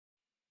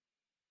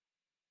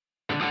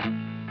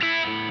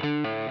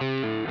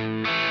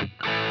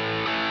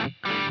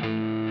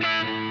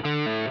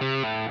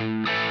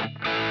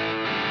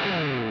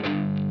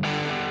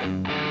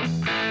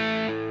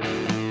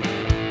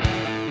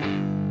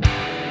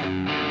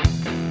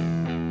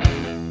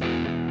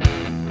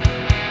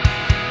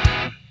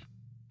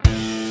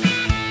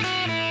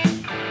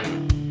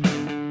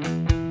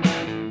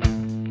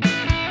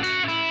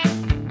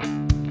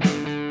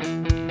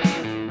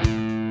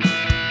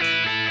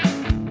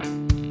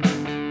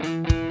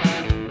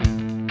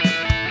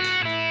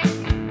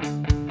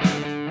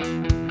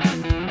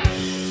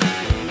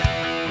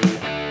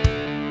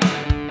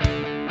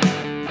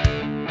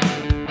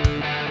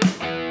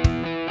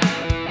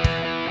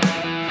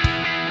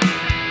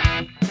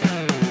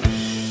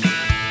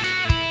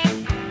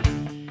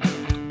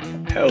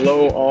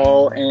Hello,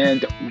 all,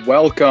 and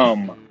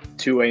welcome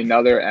to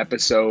another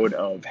episode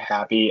of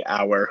Happy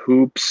Hour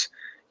Hoops,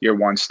 your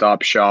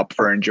one-stop shop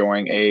for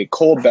enjoying a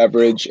cold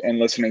beverage and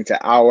listening to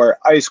our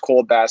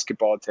ice-cold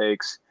basketball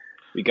takes.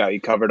 We got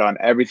you covered on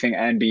everything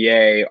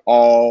NBA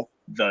all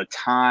the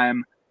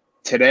time.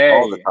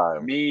 Today,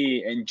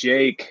 me and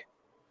Jake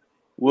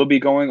will be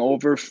going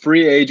over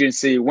free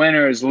agency,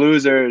 winners,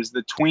 losers,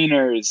 the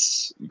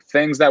tweeners,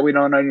 things that we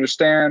don't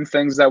understand,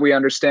 things that we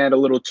understand a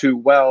little too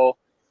well.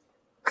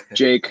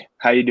 Jake,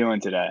 how you doing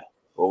today?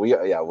 Well,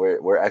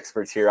 we're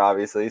experts here,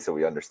 obviously, so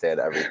we understand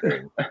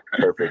everything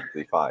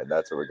perfectly fine.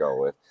 That's what we're going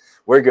with.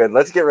 We're good.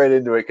 Let's get right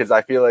into it because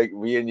I feel like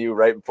me and you,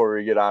 right before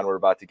we get on, we're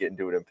about to get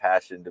into an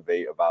impassioned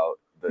debate about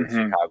the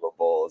Chicago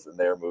Bulls and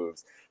their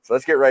moves. So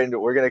let's get right into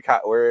it.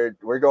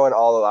 We're going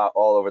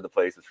all over the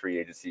place with free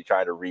agency,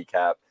 trying to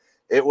recap.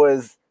 It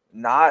was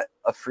not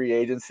a free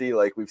agency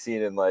like we've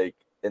seen in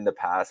the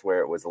past, where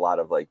it was a lot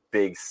of like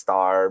big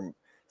star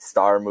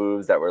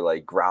moves that were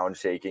like ground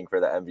shaking for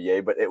the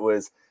NBA, but it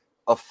was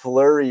a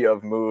flurry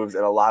of moves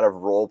and a lot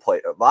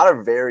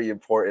of very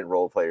important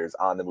role players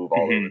on the move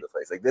all over the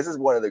place. Like, this is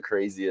one of the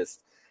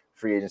craziest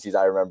free agencies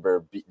I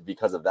remember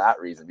because of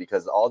that reason,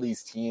 because all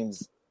these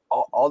teams,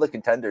 all the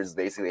contenders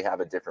basically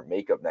have a different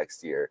makeup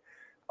next year.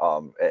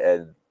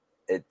 And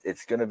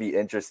it's going to be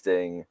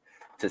interesting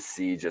to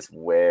see just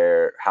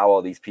how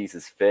all these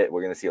pieces fit.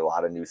 We're going to see a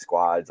lot of new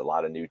squads, a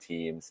lot of new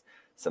teams,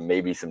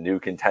 maybe some new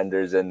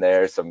contenders in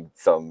there, some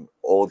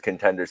old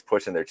contenders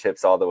pushing their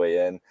chips all the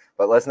way in.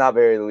 But let's not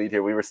bury the lead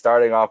here. We were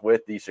starting off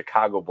with the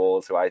Chicago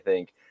Bulls, who I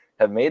think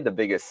have made the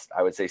biggest,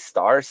 I would say,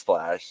 star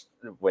splash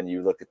when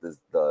you look at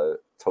the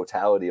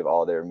totality of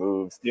all their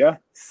moves. Yeah.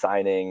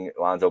 Signing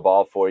Lonzo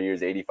Ball, 4 years,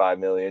 $85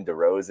 million.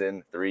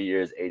 DeRozan, 3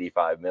 years,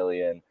 $85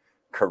 million.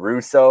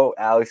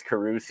 Alex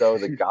Caruso,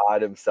 the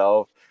god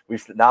himself.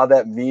 Now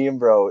that meme,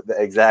 bro,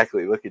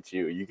 exactly. Look at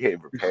you. You came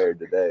prepared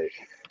today.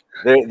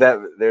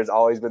 There's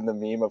always been the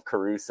meme of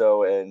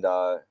Caruso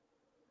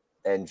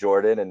and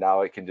Jordan, and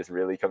now it can just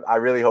really come. I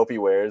really hope he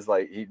wears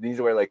he needs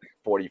to wear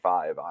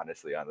 45,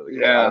 honestly, onto the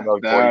court. Yeah,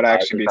 that would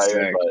actually be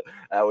sick. But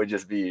that would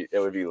just be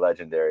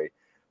legendary.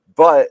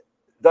 But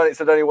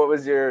Donnie, what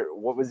was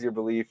your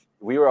belief?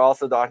 We were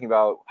also talking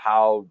about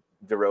how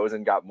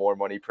DeRozan got more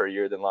money per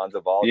year than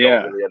Lonzo Ball.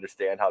 Yeah. Don't really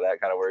understand how that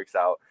kind of works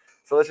out.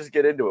 So let's just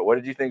get into it. What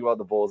did you think about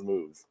the Bulls'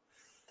 moves?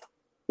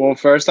 Well,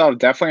 first off,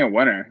 definitely a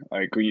winner.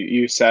 Like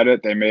you said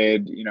it, they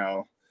made,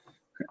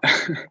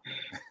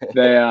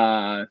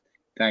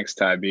 thanks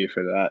Ty B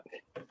for that.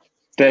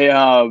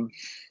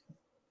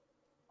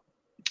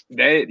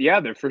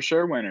 They're for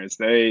sure winners.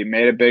 They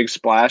made a big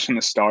splash in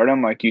the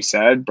stardom, like you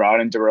said, brought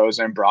in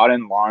DeRozan, brought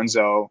in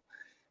Lonzo.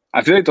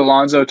 I feel like the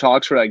Lonzo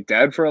talks were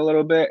dead for a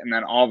little bit, and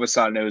then all of a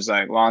sudden it was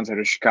Lonzo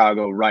to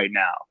Chicago right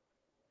now.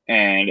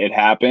 And it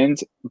happened.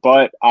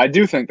 But I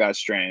do think that's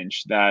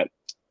strange that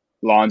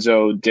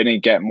Lonzo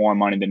didn't get more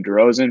money than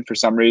DeRozan for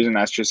some reason.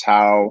 That's just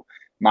how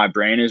my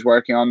brain is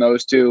working on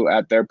those two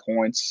at their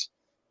points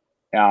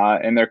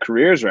in their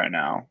careers right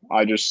now.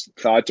 I just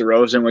thought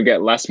DeRozan would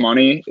get less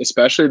money,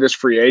 especially this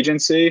free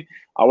agency.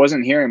 I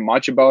wasn't hearing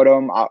much about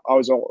him. I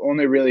was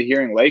only really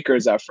hearing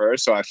Lakers at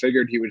first, so I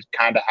figured he would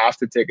kind of have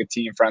to take a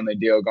team-friendly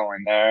deal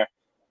going there.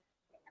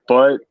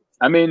 But,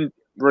 I mean,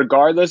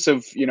 regardless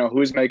of,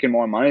 who's making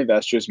more money,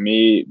 that's just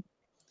me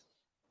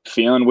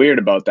feeling weird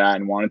about that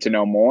and wanted to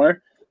know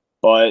more.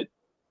 But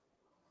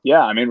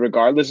yeah, I mean,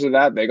 regardless of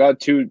that, they got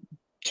two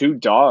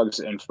dogs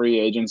in free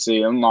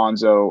agency, in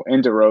Lonzo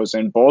and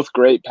DeRozan, both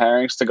great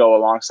pairings to go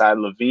alongside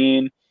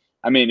LaVine.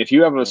 I mean, if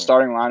you have a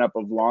starting lineup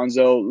of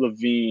Lonzo,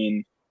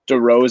 LaVine,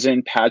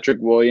 DeRozan, Patrick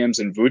Williams,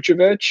 and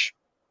Vucevic,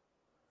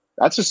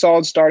 that's a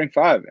solid starting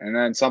five. And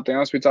then something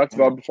else we talked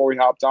about before we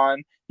hopped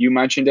on, you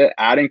mentioned it,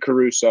 adding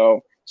Caruso,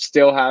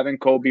 still having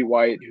Kobe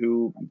White,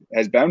 who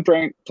has been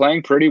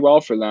playing pretty well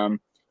for them.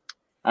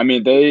 I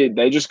mean,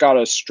 they just got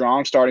a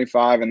strong starting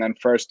five, and then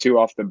first two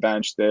off the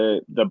bench.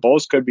 The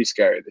Bulls could be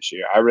scary this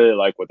year. I really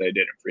like what they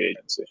did in free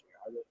agency.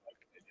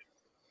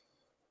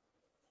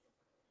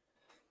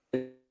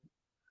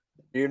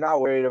 You're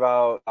not worried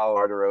about how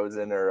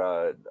DeRozan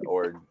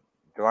or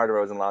DeMar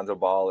DeRozan, Lonzo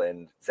Ball,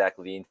 and Zach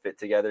LaVine fit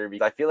together?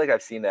 Because I feel like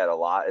I've seen that a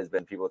lot. Has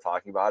been people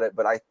talking about it,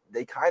 but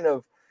they kind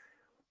of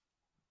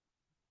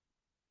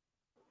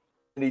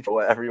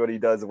what everybody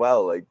does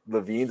well. Like,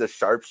 LaVine's a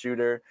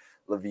sharpshooter.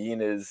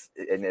 LaVine is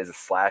a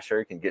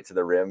slasher, can get to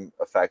the rim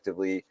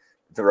effectively.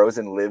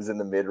 DeRozan lives in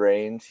the mid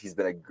range. He's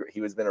been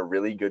a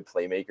really good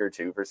playmaker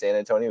too for San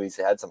Antonio. He's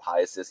had some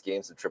high assist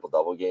games, some triple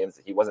double games.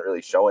 He wasn't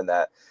really showing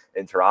that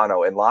in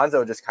Toronto. And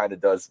Lonzo just kind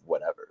of does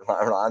whatever.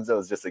 Lonzo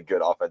is just a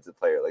good offensive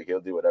player. Like, he'll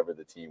do whatever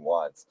the team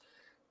wants.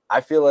 I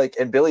feel like,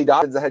 and Billy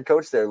Donovan's the head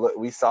coach there.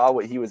 We saw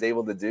what he was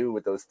able to do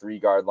with those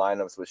 3-guard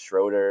lineups with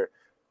Schroeder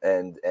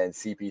and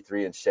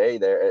CP3 and Shea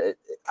there.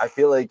 I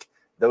feel like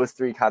those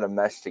three kind of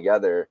mesh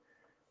together.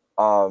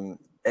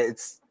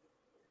 It's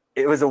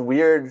a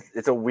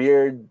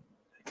weird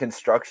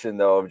construction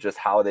though of just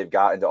how they've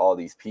gotten to all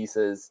these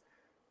pieces.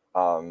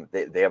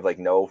 They have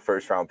no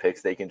first round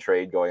picks they can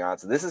trade going on.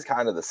 So this is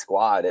kind of the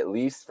squad, at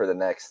least for the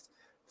next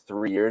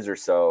 3 years or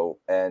so.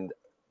 And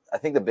I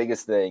think the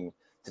biggest thing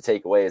to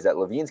take away is that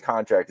LaVine's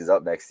contract is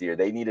up next year.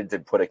 They needed to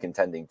put a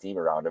contending team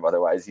around him,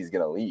 otherwise he's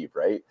going to leave,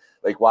 right?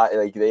 Like why?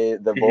 Like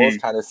the Bulls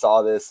kind of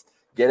saw this,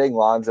 getting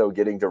Lonzo,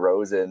 getting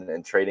DeRozan,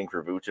 and trading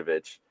for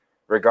Vucevic,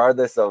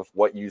 regardless of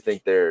what you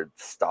think their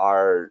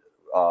star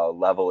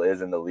level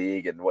is in the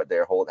league and what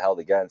they're held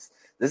against.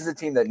 This is a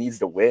team that needs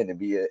to win and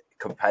be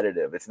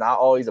competitive. It's not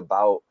always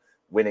about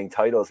winning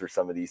titles for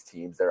some of these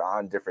teams. They're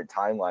on different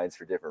timelines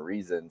for different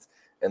reasons.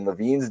 And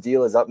LaVine's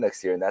deal is up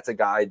next year, and that's a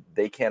guy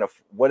they can't.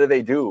 What do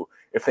they do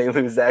if they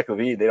lose Zach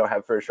LaVine? They don't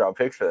have first round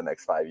picks for the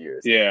next 5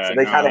 years. Yeah, so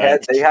they kind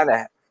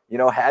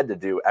of had to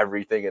do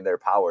everything in their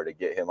power to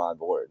get him on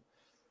board.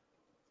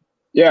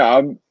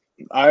 Yeah,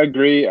 I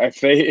agree.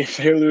 If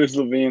they lose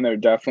LaVine, they're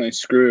definitely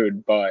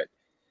screwed. But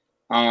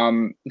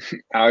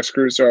Alex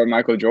Caruso or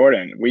Michael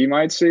Jordan, we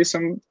might see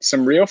some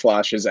real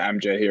flashes of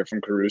MJ here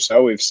from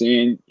Caruso. We've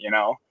seen,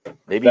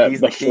 maybe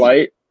he's the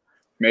flight.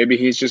 Maybe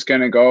he's just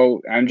gonna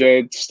go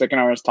MJ sticking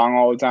out his tongue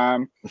all the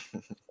time.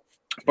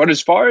 But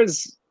as far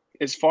as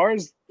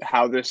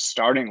how this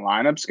starting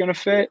lineup's gonna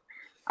fit,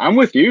 I'm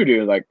with you,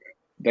 dude. Like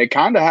they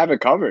kind of have it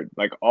covered,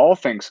 like all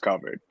things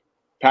covered.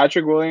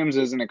 Patrick Williams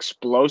is an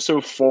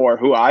explosive 4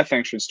 who I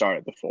think should start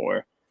at the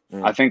 4.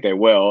 I think they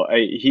will.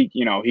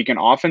 He can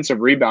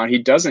offensive rebound. He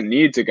doesn't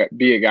need to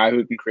be a guy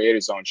who can create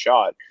his own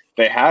shot.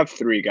 They have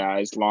 3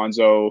 guys,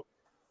 Lonzo,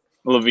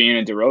 LaVine,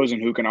 and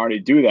DeRozan, who can already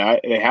do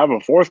that. They have a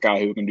 4th guy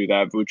who can do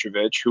that,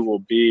 Vucevic, who will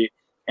be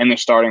in the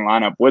starting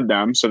lineup with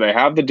them. So they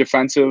have the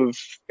defensive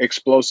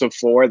explosive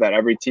 4 that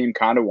every team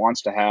kind of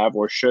wants to have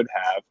or should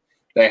have.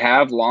 They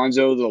have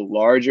Lonzo, the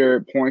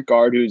larger point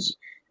guard, who's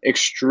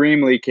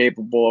extremely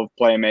capable of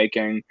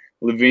playmaking.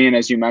 LaVine,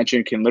 as you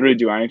mentioned, can literally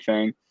do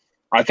anything.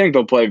 I think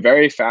they'll play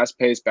very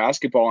fast-paced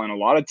basketball, and a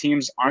lot of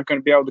teams aren't going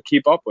to be able to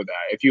keep up with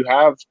that. If you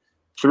have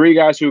 3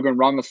 guys who can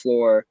run the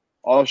floor,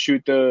 all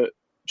shoot the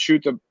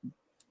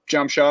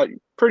jump shot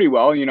pretty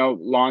well.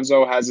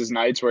 Lonzo has his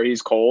nights where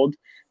he's cold,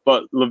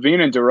 but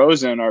LaVine and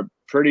DeRozan are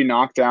pretty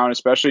knocked down,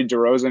 especially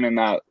DeRozan in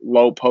that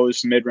low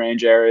post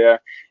mid-range area.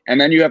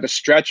 And then you have a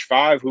stretch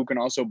 5 who can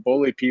also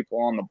bully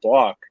people on the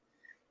block.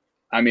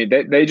 I mean,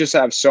 they just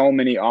have so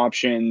many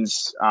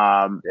options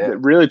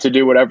really to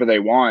do whatever they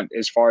want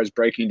as far as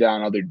breaking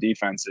down other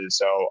defenses.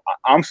 So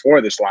I'm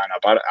for this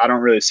lineup. I don't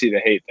really see the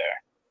hate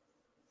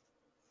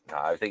there.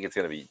 I think it's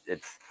going to be –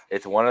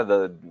 it's one of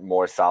the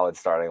more solid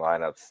starting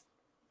lineups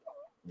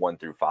 1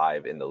 through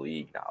 5 in the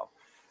league now.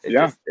 It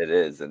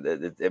is. And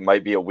it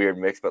might be a weird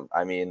mix, but,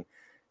 I mean,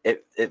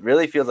 it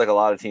really feels like a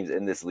lot of teams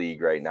in this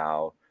league right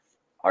now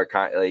are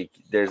kind of like,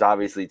 there's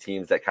obviously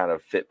teams that kind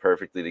of fit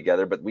perfectly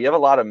together, but we have a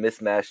lot of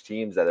mismatched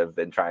teams that have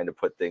been trying to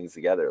put things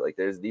together. Like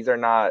these are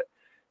not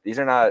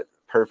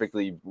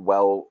perfectly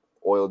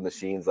well-oiled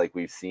machines like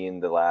we've seen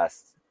the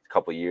last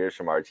couple of years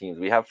from our teams.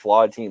 We have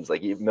flawed teams.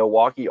 Like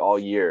Milwaukee all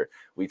year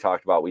we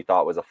thought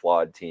was a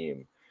flawed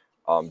team.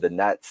 The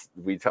Nets,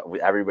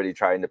 everybody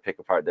trying to pick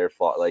apart their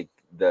flaw,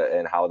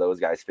 and how those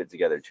guys fit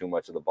together, too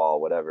much of the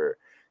ball, whatever.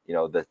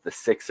 The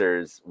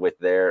Sixers with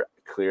their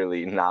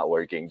clearly not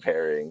working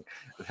pairing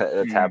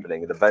that's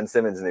happening. The Ben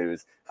Simmons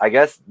news. I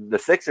guess the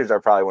Sixers are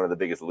probably one of the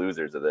biggest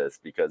losers of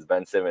this because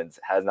Ben Simmons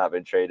has not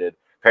been traded.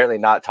 Apparently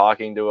not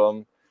talking to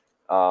him.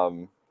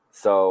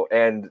 So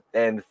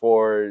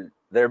for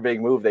their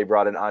big move, they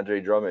brought in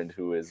Andre Drummond,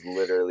 who is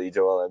literally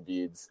Joel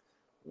Embiid's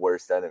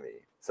worst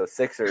enemy. So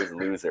Sixers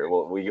loser.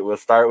 We'll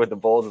start with the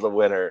Bulls as a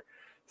winner,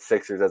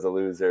 Sixers as a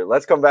loser.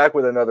 Let's come back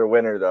with another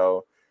winner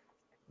though.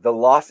 The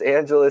Los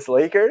Angeles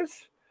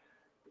Lakers.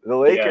 The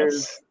Lakers.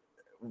 Yes.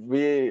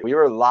 We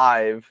were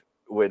live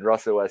when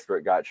Russell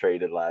Westbrook got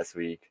traded last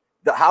week.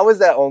 How was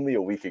that only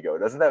a week ago?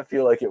 Doesn't that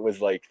feel like it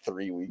was like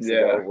 3 weeks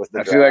ago?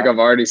 I feel like I've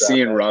already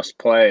seen Russ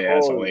play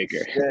as a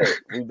Laker. Shit.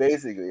 We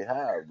basically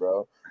have,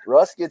 bro.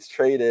 Russ gets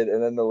traded,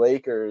 and then the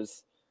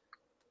Lakers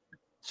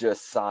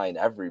just sign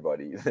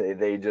everybody.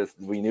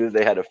 We knew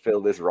they had to fill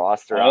this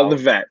roster. All the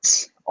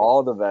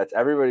vets.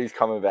 Everybody's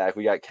coming back.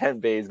 We got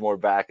Kent Bazemore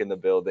back in the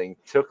building.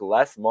 Took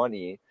less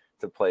money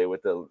to play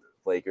with the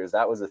Lakers.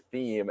 That was a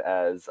theme,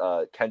 as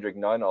Kendrick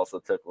Nunn also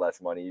took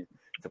less money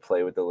to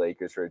play with the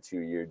Lakers for a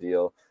 2-year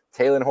deal.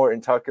 Talen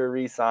Horton-Tucker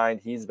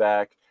re-signed. He's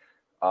back.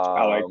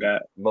 I like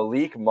that.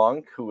 Malik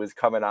Monk, who was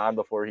coming on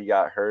before he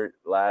got hurt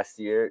last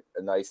year,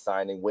 a nice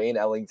signing. Wayne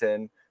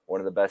Ellington,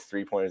 one of the best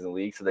three-pointers in the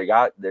league. So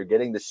they're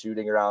getting the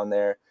shooting around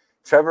there.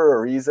 Trevor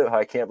Ariza, who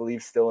I can't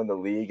believe still in the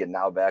league and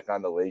now back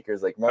on the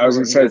Lakers. I was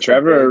going to say,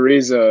 Trevor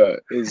Ariza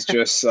is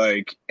just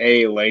like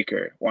a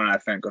Laker when I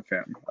think of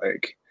him.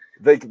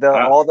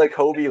 All the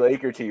Kobe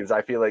Laker teams,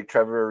 I feel like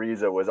Trevor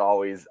Ariza was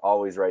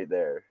always right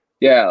there.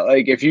 Yeah,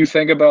 if you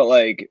think about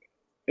Kobe's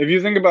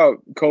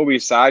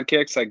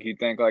sidekicks, you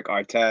think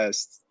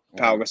Artest,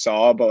 Pau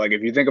Gasol, but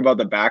if you think about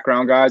the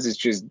background guys, it's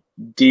just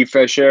D.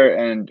 Fisher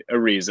and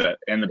Ariza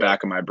in the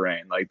back of my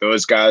brain.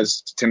 Those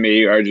guys to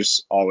me are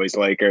just always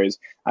Lakers.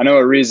 I know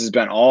Ariza's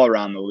been all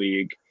around the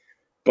league,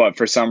 but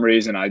for some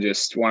reason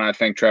when I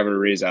think Trevor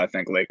Ariza, I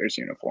think Lakers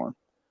uniform.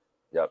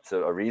 Yep.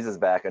 So Ariza's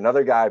back.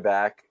 Another guy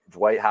back,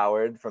 Dwight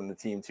Howard from the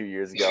team 2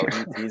 years ago.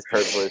 He's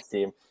perfect for his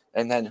team.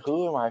 And then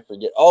who am I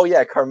forgetting? Oh,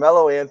 yeah,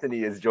 Carmelo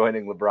Anthony is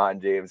joining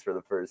LeBron James for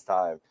the first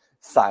time.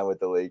 Signed with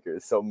the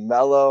Lakers. So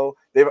Melo,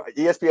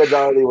 ESPN's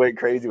already went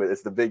crazy with it.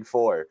 It's the big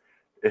four.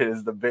 It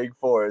is the big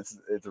four. It's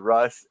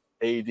Russ,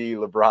 AD,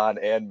 LeBron,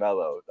 and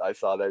Melo. I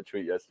saw that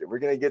tweet yesterday. We're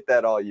going to get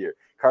that all year.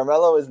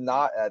 Carmelo is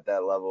not at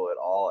that level at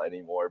all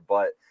anymore.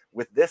 But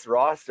with this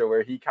roster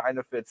where he kind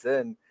of fits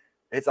in,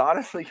 it's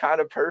honestly kind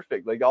of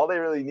perfect. Like, all they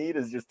really need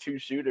is just two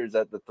shooters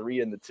at the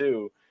 3 and the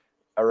 2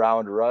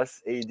 around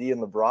Russ, AD,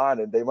 and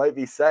LeBron, and they might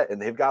be set.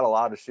 And they've got a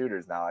lot of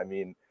shooters now. I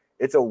mean,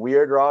 it's a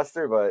weird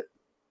roster, but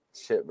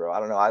shit, bro. I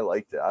don't know. I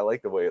liked it. I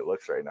like the way it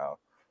looks right now.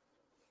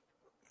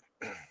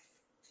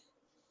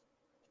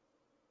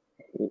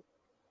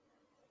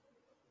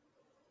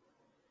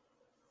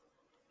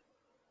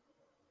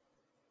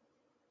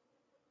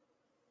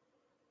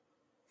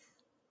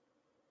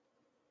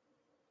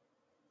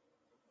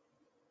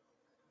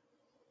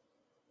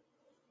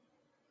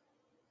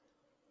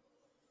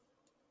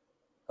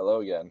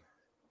 Hello again.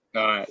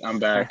 All right, I'm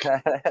back.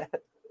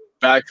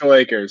 Back to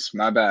Lakers.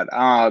 My bad.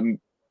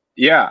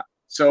 Yeah.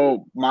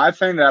 So my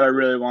thing that I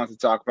really want to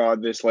talk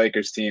about this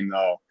Lakers team,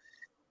 though,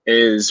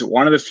 is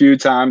one of the few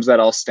times that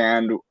I'll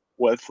stand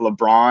with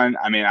LeBron.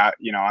 I mean, I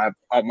have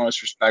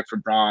utmost respect for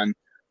Bron.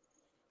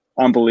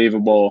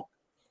 Unbelievable.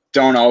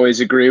 Don't always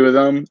agree with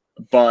him,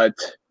 but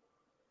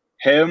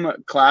him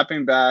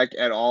clapping back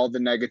at all the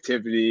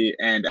negativity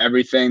and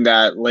everything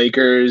that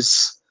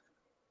Lakers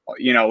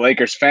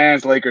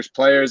fans, Lakers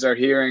players are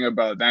hearing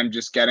about them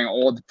just getting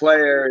old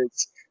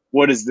players.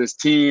 What is this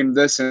team?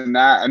 This and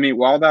that. I mean,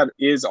 while that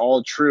is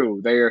all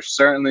true, they are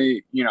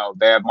certainly,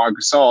 they have Marc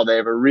Gasol, they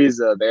have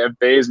Ariza, they have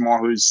Bazemore,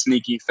 who's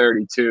sneaky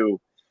 32.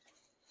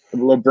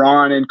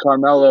 LeBron and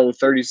Carmelo,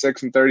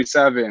 36 and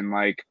 37.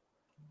 Like,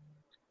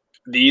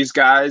 these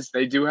guys,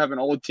 they do have an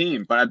old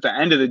team. But at the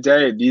end of the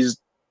day,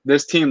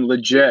 this team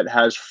legit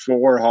has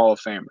 4 Hall of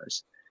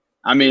Famers.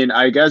 I mean,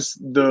 I guess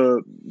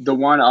the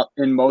one up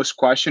in most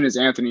question is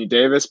Anthony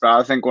Davis, but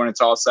I think when it's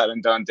all said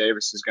and done,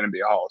 Davis is going to be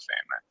a Hall of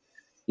Famer.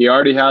 He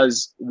already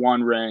has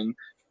 1 ring.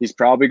 He's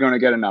probably going to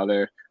get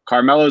another.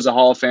 Carmelo's a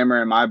Hall of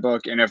Famer in my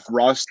book, and if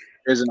Russ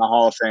isn't a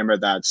Hall of Famer,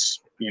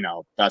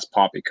 that's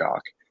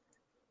poppycock.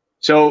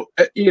 So,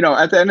 at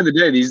the end of the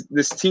day,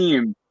 this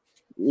team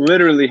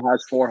literally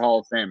has 4 Hall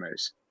of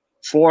Famers.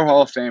 4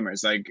 Hall of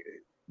Famers. Like,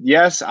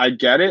 yes, I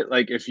get it.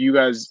 Like, if you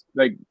guys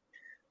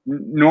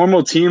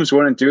normal teams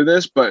wouldn't do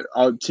this, but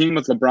a team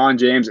with LeBron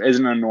James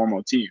isn't a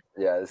normal team.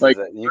 Yeah,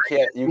 you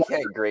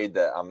can't grade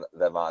them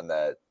on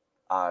that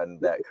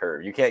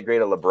curve. You can't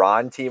grade a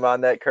LeBron team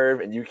on that curve,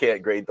 and you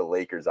can't grade the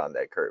Lakers on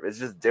that curve. It's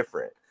just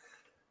different.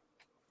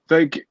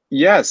 Like,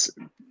 yes,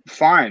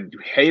 fine. You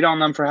hate on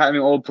them for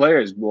having old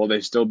players. Will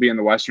they still be in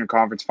the Western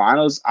Conference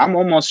Finals? I'm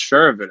almost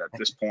sure of it at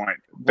this point,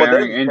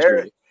 bearing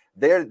injury.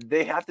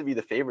 They have to be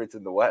the favorites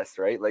in the West,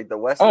 right? Like the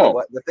West.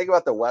 The thing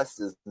about the West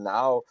is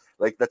now,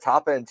 like, the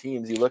top end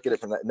teams, you look at it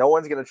from that. No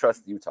one's going to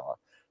trust Utah,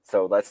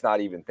 so let's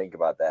not even think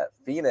about that.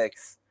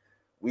 Phoenix,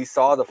 we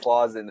saw the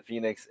flaws in the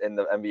Phoenix in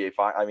the NBA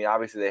final. I mean,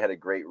 obviously they had a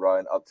great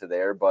run up to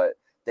there, but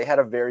they had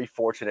a very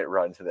fortunate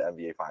run to the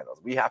NBA Finals.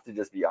 We have to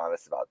just be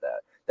honest about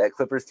that. That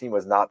Clippers team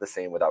was not the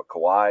same without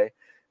Kawhi.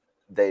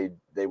 They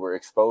were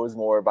exposed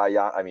more by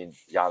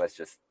Giannis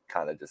just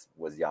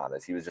was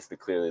Giannis. He was just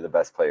clearly the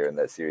best player in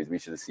that series. We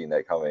should have seen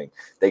that coming.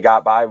 They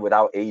got by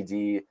without AD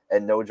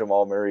and no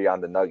Jamal Murray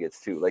on the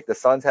Nuggets too. Like, the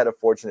Suns had a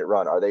fortunate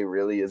run. Are they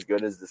really as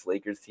good as this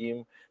Lakers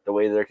team the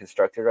way they're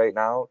constructed right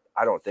now?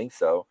 I don't think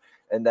so.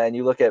 And then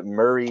you look at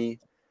Murray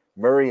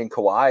and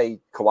Kawhi.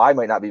 Kawhi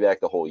might not be back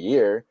the whole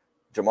year.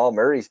 Jamal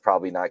Murray's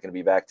probably not going to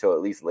be back till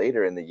at least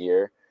later in the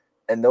year.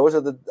 And those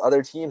are the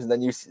other teams. And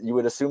then you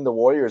would assume the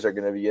Warriors are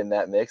going to be in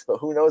that mix, but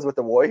who knows what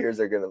the Warriors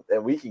are going to,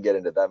 and we can get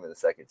into them in a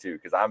second too,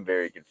 because I'm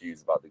very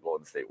confused about the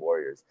Golden State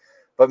Warriors.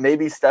 But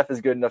maybe Steph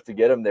is good enough to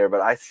get them there,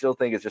 but I still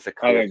think it's just a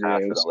clear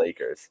path for the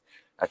Lakers.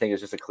 I think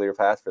it's just a clear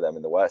path for them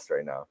in the West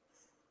right now.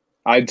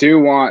 I do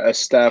want a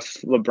Steph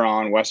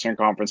LeBron Western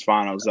Conference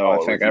Finals, though.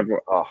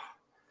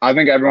 I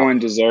think everyone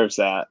deserves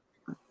that.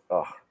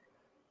 Oh,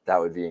 that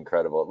would be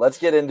incredible. Let's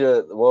get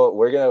into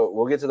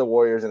we'll get to the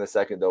Warriors in a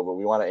second, though, but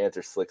we want to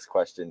answer Slick's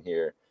question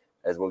here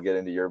as we'll get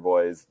into your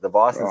boys. The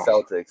Boston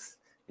Celtics,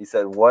 he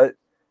said, what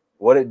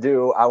it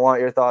do? I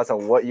want your thoughts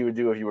on what you would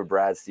do if you were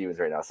Brad Stevens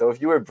right now. So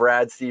if you were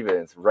Brad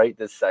Stevens right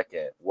this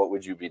second, what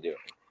would you be doing?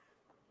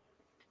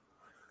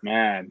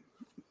 Man,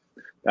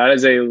 that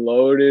is a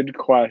loaded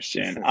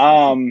question.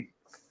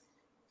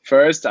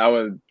 First, I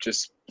would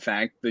just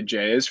thank the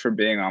Jays for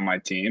being on my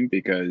team,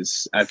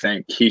 because I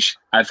think he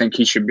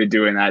should be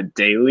doing that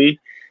daily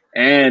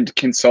and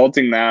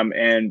consulting them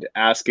and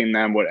asking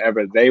them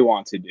whatever they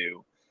want to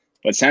do.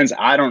 But since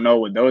I don't know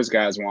what those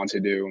guys want to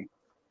do,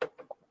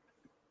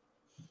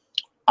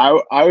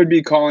 I would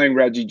be calling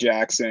Reggie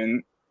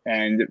Jackson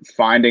and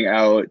finding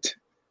out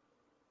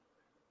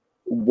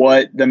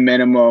what the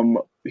minimum,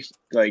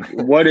 like,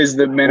 what is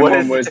the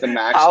minimum, what is the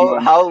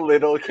maximum. How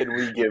little can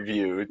we give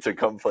you to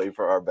come play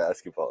for our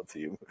basketball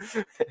team?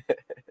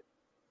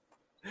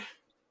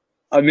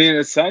 I mean,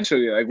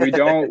 essentially, like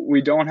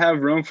we don't have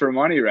room for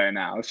money right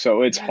now,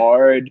 so it's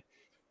hard.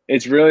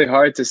 It's really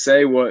hard to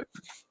say what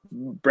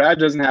Brad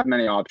doesn't have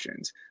many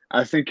options.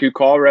 I think you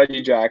call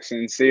Reggie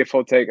Jackson, see if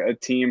he'll take a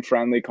team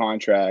friendly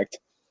contract.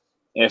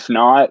 If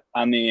not,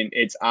 I mean,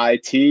 it's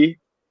IT,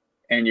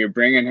 and you're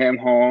bringing him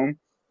home,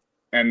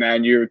 and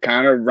then you're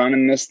kind of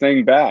running this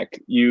thing back.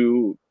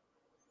 You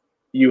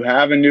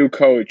have a new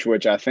coach,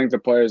 which I think the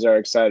players are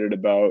excited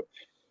about.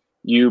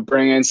 You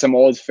bring in some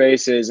old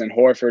faces and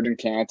Horford and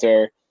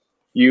Cantor.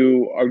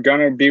 You are going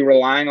to be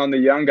relying on the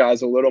young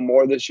guys a little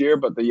more this year,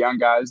 but the young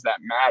guys that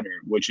matter,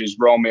 which is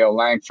Romeo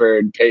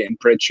Langford, Peyton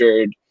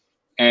Pritchard,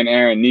 and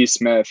Aaron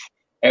Nesmith.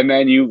 And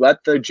then you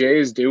let the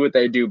Jays do what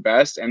they do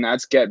best, and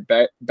that's get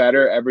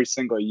better every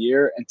single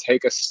year and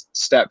take a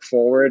step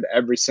forward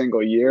every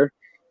single year.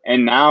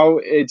 And now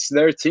it's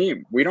their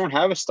team. We don't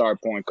have a star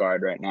point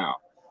guard right now.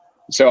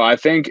 So I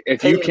think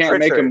if you can't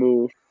make a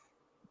move,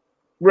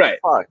 right?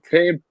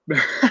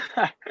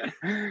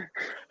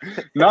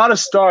 Not a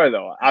star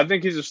though. I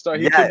think he's a star.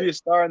 He could be a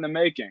star in the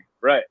making,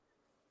 right?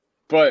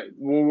 But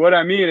what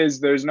I mean is,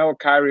 there's no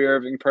Kyrie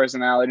Irving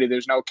personality.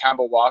 There's no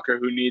Kemba Walker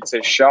who needs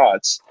his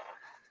shots.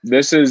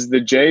 This is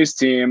the Jays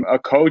team, a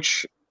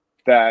coach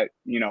that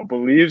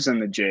believes in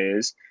the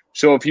Jays.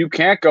 So if you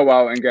can't go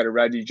out and get a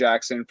Reggie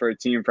Jackson for a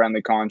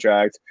team-friendly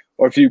contract,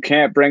 or if you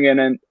can't bring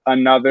in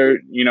another,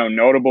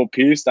 notable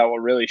piece that will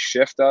really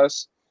shift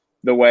us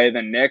the way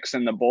the Knicks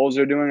and the Bulls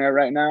are doing it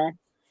right now,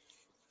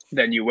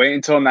 then you wait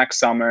until next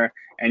summer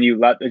and you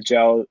let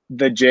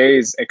the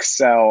Jays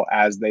excel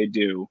as they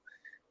do.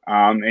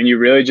 And you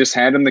really just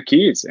hand them the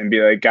keys and be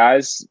like,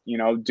 guys,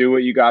 do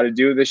what you got to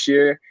do this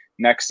year.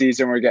 Next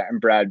season, we're getting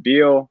Brad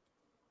Beal.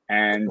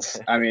 And,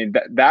 I mean,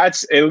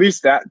 that's at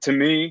least that to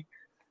me.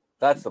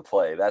 That's the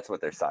play. That's what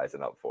they're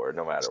sizing up for,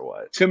 no matter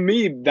what. To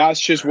me,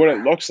 that's just what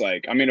it looks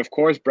like. I mean, of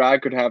course,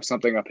 Brad could have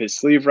something up his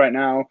sleeve right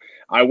now.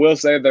 I will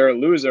say they're a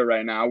loser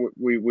right now.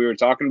 We were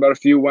talking about a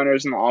few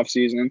winners in the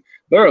offseason.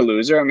 They're a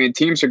loser. I mean,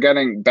 teams are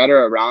getting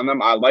better around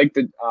them. I like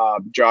the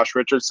Josh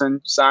Richardson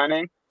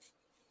signing.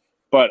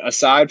 But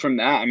aside from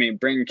that, I mean,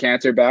 bringing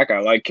Cantor back, I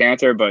like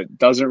Cantor, but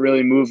doesn't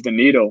really move the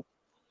needle.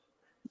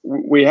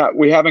 We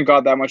haven't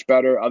got that much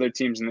better. Other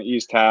teams in the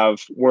East have.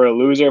 We're a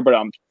loser, but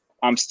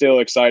I'm still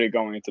excited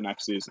going into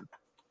next season.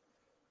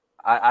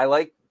 I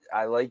like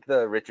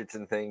the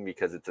Richardson thing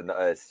because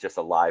it's just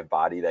a live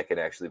body that can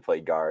actually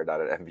play guard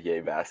on an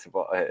NBA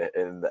basketball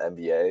in the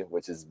NBA,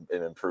 which is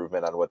an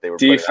improvement on what they were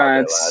playing out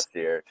there last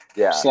year.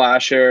 Yeah,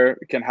 slasher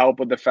can help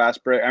with the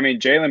fast break. I mean,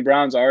 Jaylen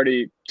Brown's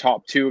already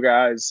top 2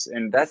 guys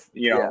in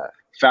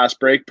fast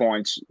break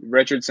points.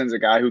 Richardson's a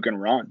guy who can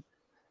run.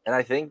 And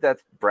I think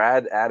that's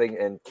Brad adding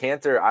and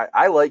Cantor.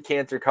 I like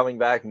Cantor coming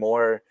back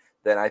more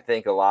than I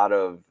think a lot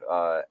of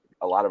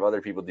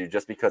other people do,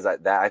 just because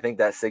I think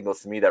that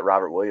signals to me that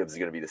Robert Williams is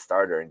going to be the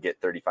starter and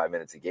get 35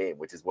 minutes a game,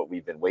 which is what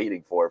we've been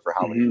waiting for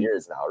how many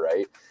years now,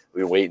 right?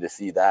 We've been waiting to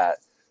see that.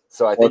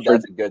 So I think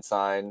that's a good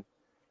sign.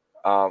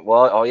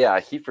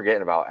 I keep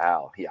forgetting about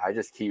Al. I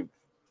just keep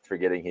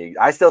forgetting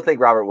I still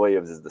think Robert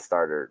Williams is the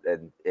starter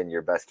in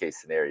your best case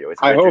scenario.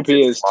 I hope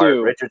he is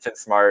too. Richardson,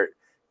 Smart,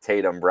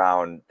 Tatum,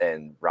 Brown,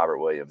 and Robert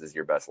Williams is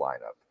your best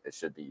lineup. It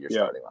should be your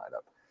starting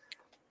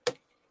lineup.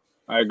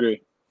 I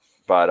agree.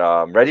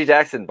 But Reggie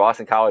Jackson,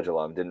 Boston College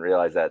alum, didn't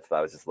realize that, so I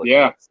was just looking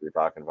up as we were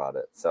talking about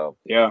it. So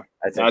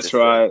that's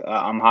why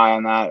I'm high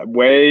on that.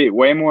 Way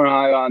more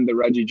high on the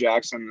Reggie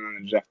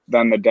Jackson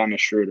than the Dennis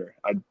Schroeder.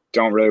 I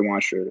don't really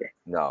want Schroeder.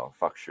 No,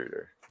 fuck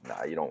Schroeder.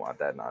 Nah, you don't want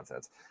that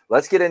nonsense.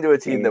 Let's get into a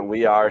team that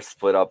we are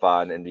split up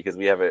on, and because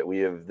we have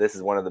this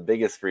is one of the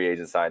biggest free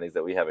agent signings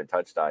that we haven't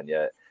touched on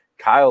yet.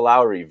 Kyle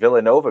Lowry,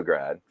 Villanova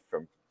grad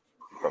from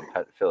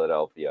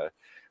Philadelphia,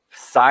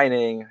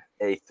 signing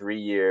a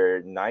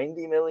 3-year,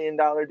 $90 million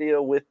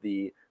deal with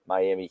the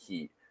Miami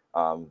Heat.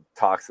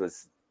 Talks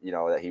was,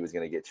 that he was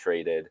going to get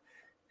traded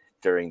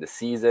during the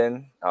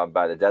season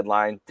by the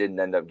deadline. Didn't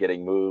end up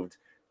getting moved.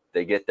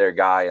 They get their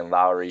guy in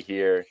Lowry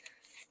here.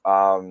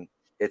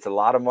 It's a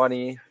lot of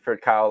money for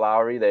Kyle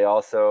Lowry. They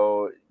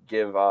also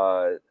give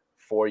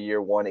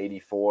 4-year,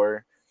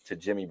 $184 to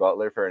Jimmy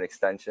Butler for an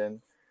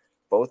extension.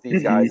 Both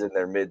these guys in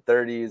their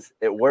mid-30s.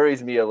 It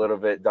worries me a little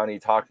bit. Dunny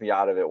talked me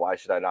out of it. Why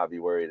should I not be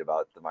worried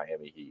about the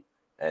Miami Heat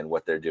and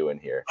what they're doing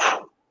here?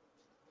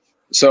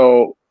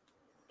 So,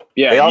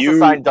 they also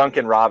signed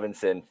Duncan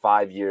Robinson,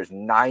 5 years,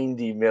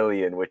 $90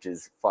 million, which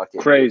is fucking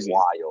crazy,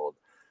 wild.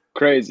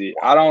 Crazy.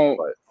 I don't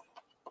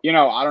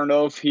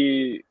know if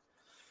he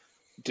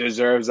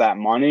deserves that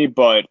money,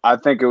 but I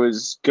think it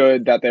was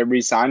good that they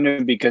re-signed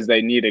him because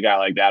they need a guy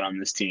like that on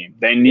this team.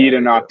 They need a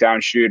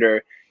knockdown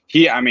shooter.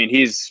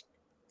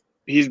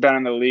 He's been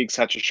in the league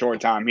such a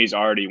short time. He's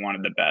already one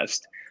of the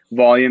best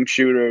volume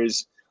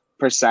shooters,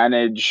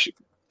 percentage,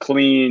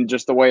 clean,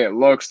 just the way it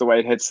looks, the way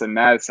it hits the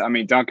nets. I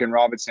mean, Duncan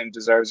Robinson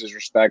deserves his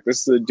respect.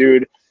 This is a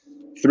dude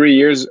 4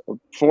 years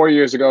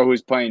ago who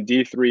was playing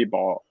D3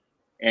 ball,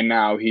 and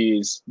now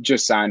he's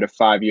just signed a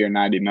 5-year,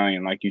 $90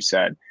 million, like you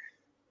said.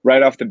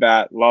 Right off the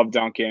bat, love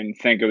Duncan.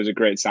 Think it was a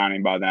great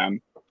signing by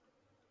them.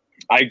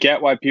 I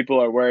get why people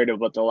are worried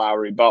about the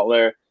Lowry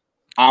Butler.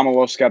 I'm a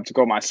little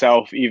skeptical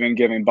myself, even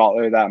giving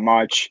Butler that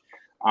much.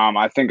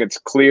 I think it's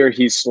clear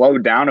he's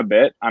slowed down a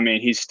bit. I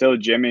mean, he's still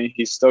Jimmy.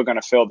 He's still going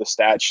to fill the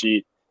stat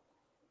sheet.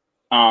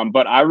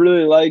 But I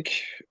really like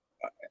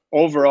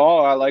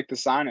overall. I like the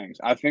signings.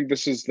 I think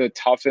this is the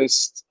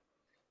toughest,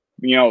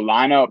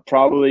 lineup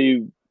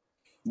probably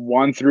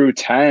 1 through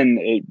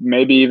 10,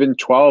 maybe even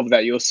 12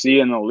 that you'll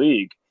see in the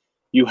league.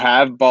 You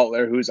have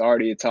Butler, who's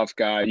already a tough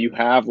guy. You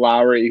have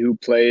Lowry, who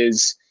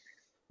plays,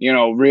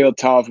 real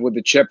tough with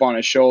the chip on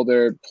his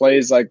shoulder,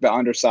 plays like the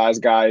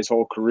undersized guy his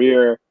whole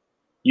career.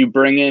 You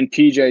bring in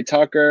PJ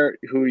Tucker,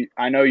 who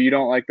I know you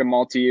don't like the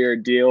multi-year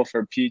deal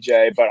for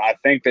PJ, but I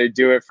think they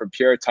do it for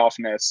pure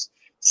toughness.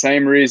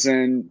 Same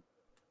reason,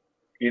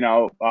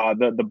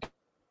 the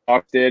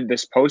Bucks did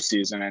this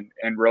postseason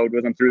and rode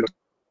with him through the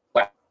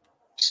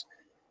playoffs.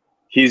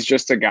 He's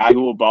just a guy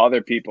who will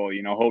bother people.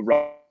 He'll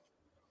run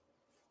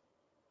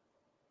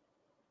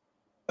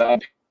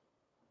up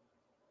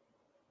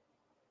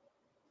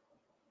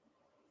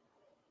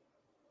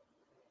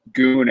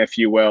goon, if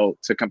you will,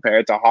 to compare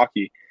it to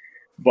hockey.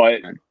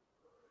 But I'm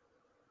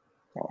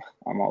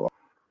all.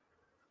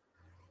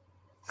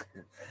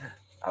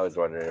 I was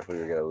wondering if we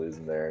were going to lose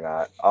him there or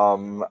not.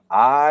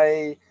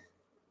 I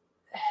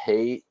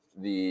hate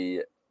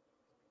the.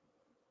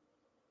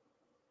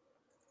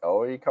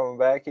 Oh, are you coming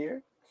back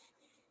here?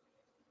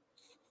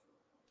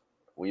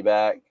 We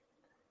back?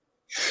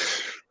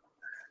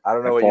 I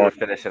don't know what you were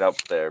finishing up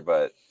there,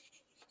 but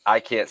I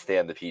can't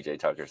stand the PJ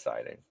Tucker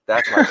signing.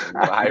 That's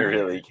I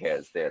really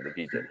can't stand the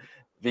PJ.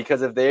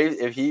 Because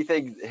if he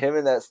thinks him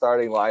in that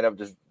starting lineup,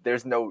 just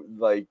there's no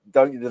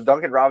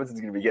Duncan Robinson's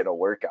gonna be getting a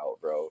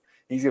workout, bro.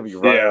 He's gonna be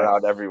running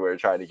around everywhere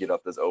trying to get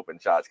up those open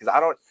shots.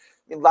 Because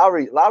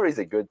Lowry's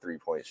a good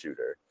 3-point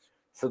shooter,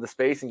 so the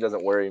spacing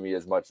doesn't worry me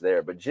as much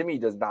there. But Jimmy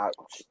does not.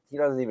 He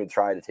doesn't even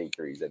try to take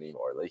threes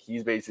anymore. Like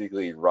he's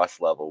basically Russ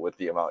level with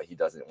the amount he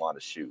doesn't want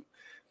to shoot.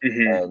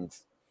 Mm-hmm. And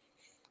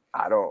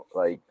I don't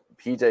like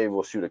PJ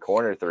will shoot a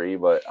corner three,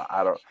 but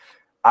I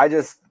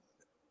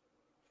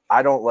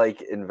don't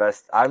like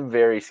invest. I'm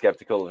very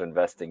skeptical of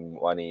investing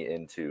money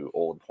into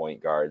old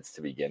point guards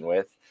to begin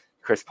with.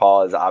 Chris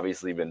Paul has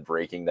obviously been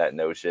breaking that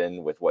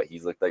notion with what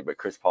he's looked like, but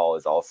Chris Paul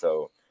is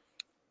also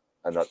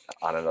on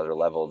another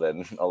level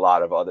than a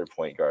lot of other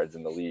point guards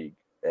in the league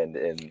and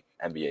in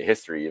NBA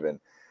history even.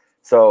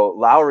 So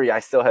Lowry, I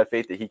still have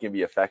faith that he can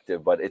be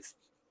effective, but it's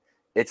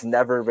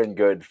never been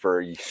good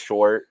for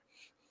short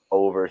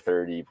over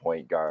 30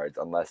 point guards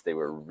unless they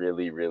were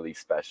really, really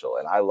special.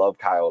 And I love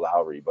Kyle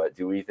Lowry, but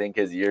do we think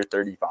his year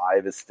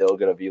 35 is still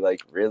going to be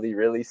like really,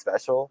 really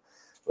special?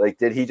 Like,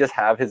 did he just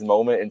have his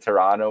moment in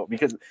Toronto?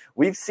 Because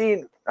we've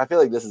seen, I feel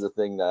like this is a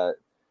thing that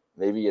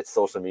maybe it's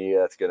social media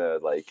that's going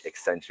to like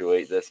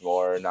accentuate this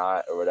more or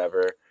not or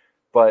whatever.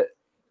 But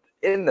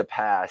in the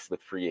past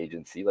with free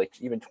agency, like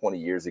even 20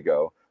 years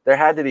ago, there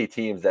had to be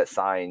teams that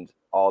signed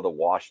all the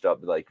washed up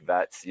like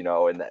vets,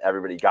 and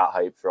everybody got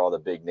hyped for all the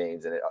big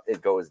names, and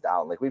it goes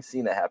down. Like we've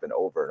seen that happen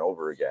over and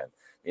over again.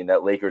 I mean,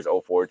 that Lakers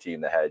 04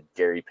 team that had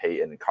Gary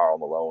Payton and Karl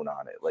Malone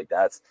on it. Like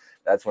that's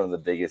one of the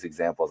biggest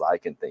examples I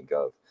can think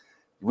of.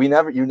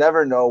 You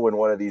never know when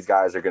one of these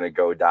guys are going to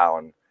go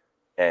down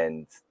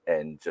and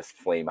just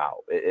flame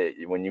out.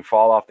 When you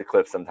fall off the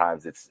cliff,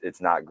 sometimes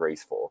it's not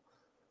graceful.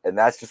 And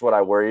that's just what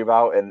I worry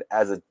about. And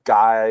as a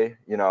guy,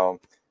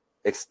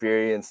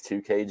 experienced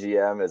 2K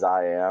GM as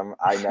I am,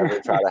 I never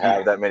try to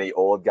have that many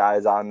old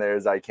guys on there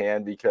as I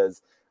can,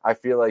 because I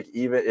feel like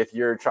even if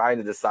you're trying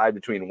to decide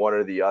between one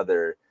or the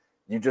other,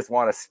 you just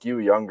want to skew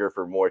younger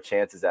for more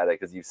chances at it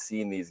because you've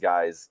seen these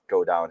guys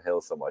go downhill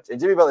so much. And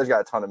Jimmy Butler's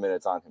got a ton of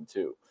minutes on him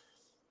too.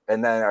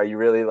 And then are you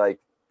really like,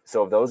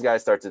 so if those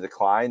guys start to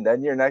decline,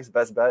 then your next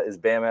best bet is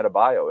Bam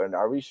Adebayo. And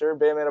are we sure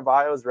Bam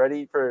Adebayo is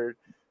ready for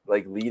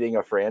like leading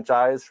a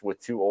franchise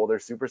with two older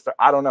superstars?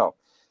 I don't know.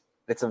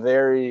 It's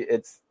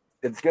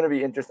going to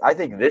be interesting. I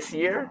think this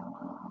year,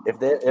 if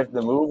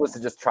the move was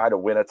to just try to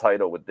win a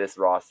title with this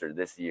roster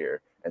this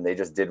year, and they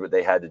just did what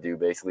they had to do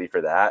basically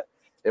for that,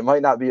 it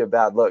might not be a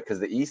bad look because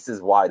the East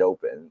is wide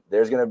open.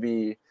 There's going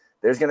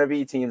to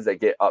be teams that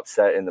get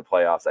upset in the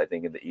playoffs, I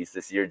think, in the East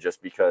this year,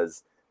 just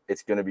because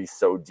it's going to be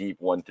so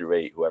deep 1 through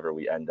 8, whoever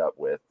we end up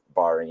with,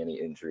 barring any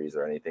injuries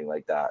or anything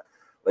like that.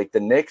 Like the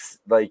Knicks,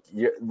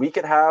 we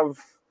could have.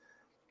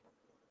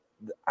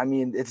 I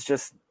mean, it's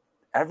just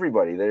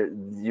everybody there.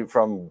 You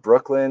from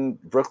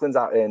Brooklyn's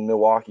out, and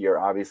Milwaukee are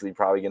obviously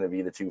probably going to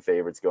be the two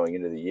favorites going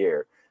into the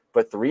year.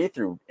 But 3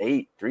 through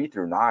 8, 3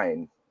 through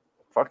 9,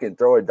 fucking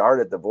throw a dart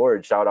at the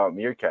board. Shout out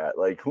Meerkat.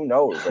 Like who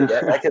knows? Like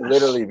that could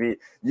literally be.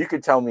 You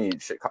could tell me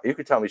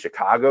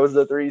Chicago's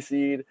the 3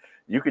 seed.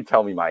 You could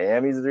tell me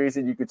Miami's the 3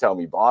 seed. You could tell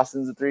me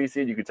Boston's the 3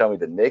 seed. You could tell me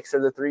the Knicks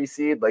are the 3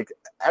 seed. Like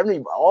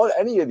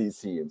any of these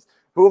teams.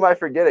 Who am I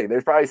forgetting?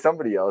 There's probably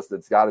somebody else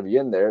that's got to be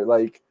in there.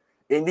 Like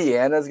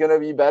Indiana's going to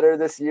be better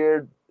this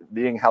year,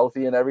 being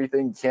healthy and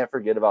everything. Can't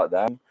forget about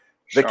them.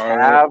 The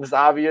Cavs,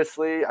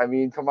 obviously. I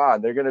mean, come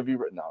on. They're going to be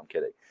 – no, I'm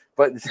kidding.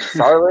 But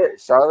Charlotte,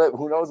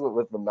 who knows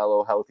with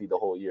LaMelo healthy the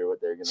whole year,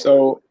 what they're going to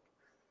do.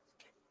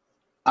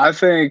 I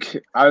think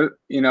I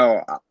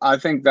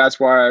think that's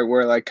why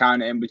we're like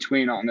kind of in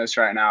between on this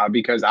right now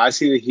because I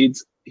see the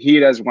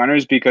Heat as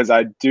winners because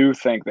I do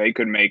think they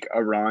could make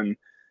a run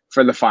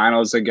for the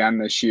finals again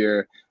this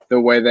year the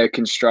way they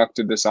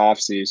constructed this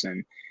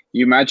offseason.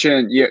 You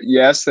mentioned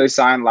yes, they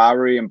signed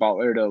Lowry and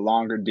Butler to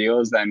longer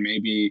deals than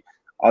maybe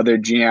other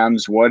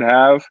GMs would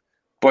have,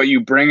 but you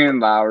bring in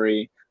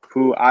Lowry,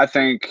 who I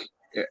think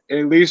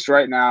at least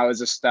right now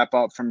is a step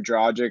up from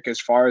Dragic as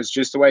far as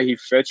just the way he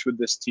fits with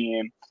this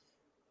team.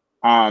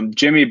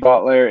 Jimmy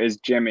Butler is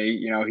Jimmy.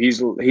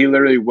 He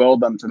literally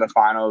willed them to the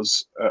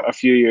finals a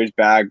few years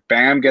back.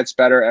 Bam gets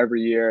better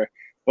every year.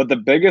 But the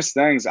biggest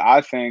things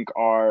I think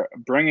are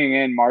bringing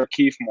in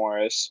Markieff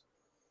Morris,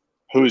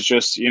 who's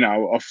just,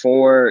 a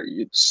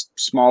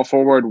small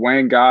forward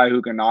wing guy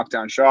who can knock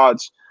down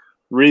shots,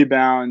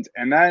 rebound.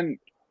 And then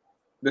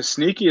the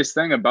sneakiest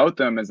thing about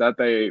them is that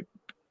they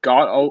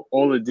got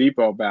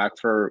Oladipo back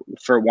for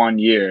 1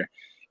 year.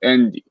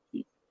 And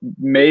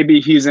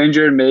maybe he's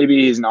injured,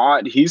 maybe he's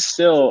not. He's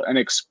still an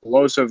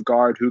explosive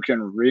guard who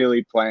can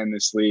really play in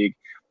this league.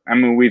 I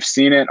mean, we've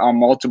seen it on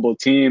multiple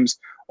teams.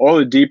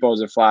 Oladipo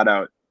is a flat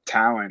out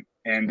talent,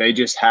 and they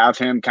just have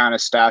him kind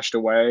of stashed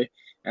away.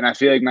 And I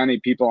feel like many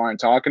people aren't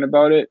talking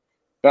about it,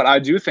 but I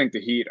do think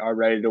the Heat are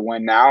ready to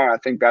win now, and I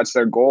think that's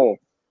their goal.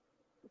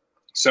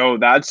 So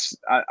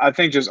I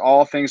think just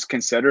all things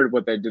considered,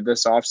 what they did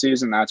this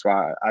offseason, that's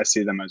why I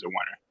see them as a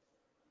winner.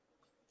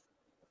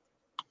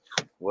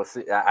 We'll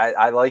see.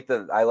 I like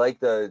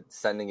the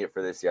sending it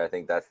for this year. I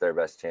think that's their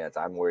best chance.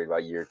 I'm worried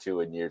about year 2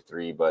 and year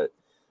 3, but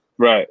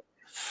right,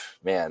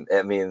 man,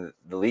 I mean,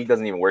 the league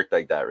doesn't even work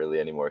like that really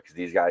anymore because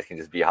these guys can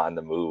just be on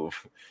the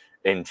move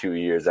in 2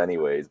 years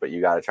anyways. But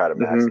you got to try to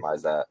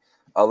maximize that.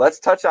 Let's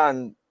touch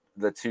on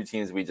the two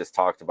teams we just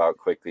talked about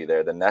quickly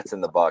there, the Nets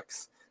and the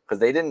Bucks, because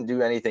they didn't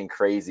do anything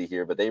crazy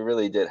here, but they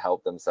really did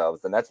help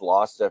themselves. The Nets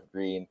lost Jeff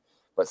Green,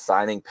 but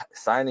signing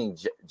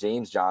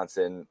James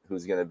Johnson,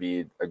 who's going to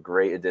be a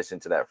great addition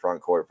to that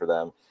front court for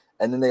them.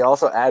 And then they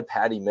also add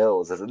Patty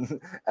Mills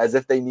as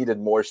if they needed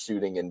more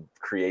shooting and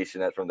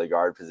creation from the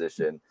guard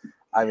position.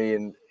 I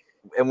mean,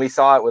 and we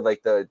saw it with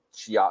like the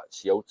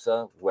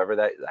Chiozza, whoever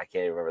that, I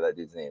can't even remember that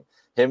dude's name.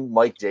 Him,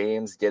 Mike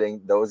James,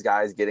 getting those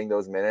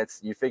minutes.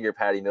 You figure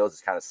Patty Mills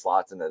just kind of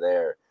slots into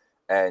there.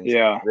 And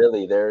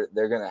really, they're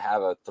going to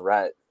have a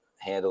threat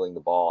handling the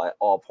ball at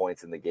all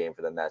points in the game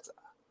for the Nets.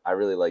 I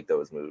really like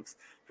those moves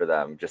for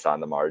them, just on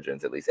the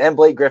margins at least. And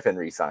Blake Griffin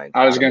re-signed.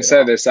 I was going to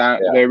say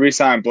they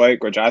re-signed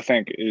Blake, which I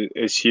think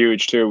is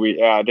huge too.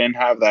 I didn't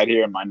have that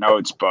here in my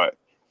notes, but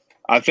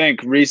I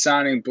think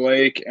re-signing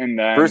Blake and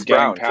then Bruce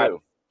Brown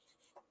too.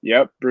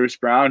 Yep, Bruce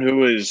Brown, who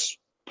was,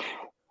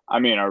 I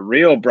mean, a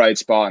real bright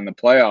spot in the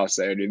playoffs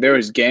there, dude. There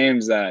was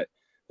games that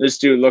this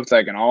dude looked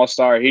like an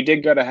all-star. He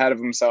did get ahead of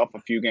himself a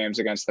few games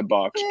against the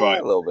Bucks,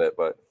 but a little bit,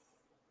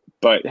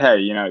 But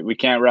hey, we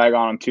can't rag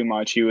on him too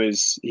much. He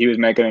was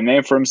making a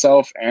name for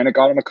himself, and it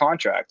got him a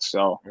contract.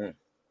 So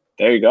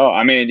there you go.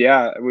 I mean,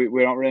 yeah, we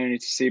don't really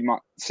need to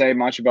say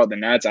much about the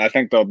Nets. I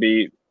think they'll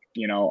be,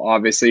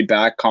 obviously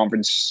back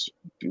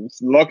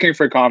looking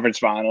for conference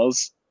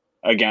finals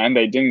again.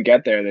 They didn't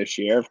get there this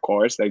year, of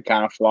course. They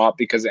kind of flopped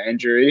because of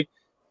injury,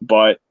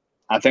 but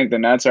I think the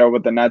Nets are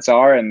what the Nets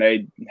are, and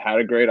they had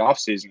a great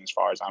offseason as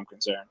far as I'm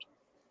concerned.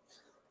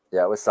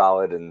 Yeah, it was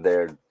solid, and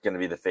they're going to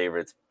be the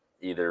favorites.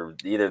 Either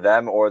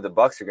them or the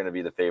Bucks are going to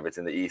be the favorites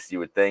in the East, you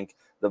would think.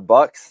 The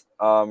Bucks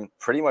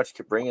pretty much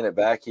bringing it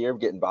back here,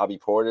 getting Bobby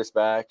Portis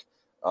back.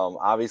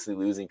 Obviously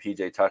losing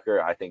PJ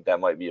Tucker, I think that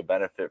might be a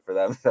benefit for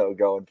them though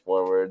going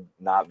forward,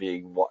 not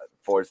being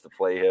forced to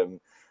play him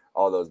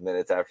all those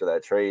minutes after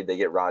that trade. They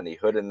get Rodney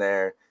Hood in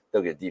there.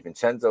 They'll get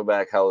DiVincenzo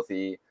back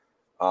healthy.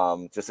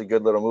 Just a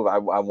good little move.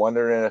 I'm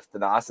wondering if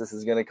Thanasis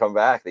is going to come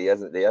back. He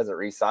hasn't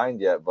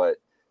re-signed yet, but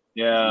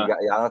yeah,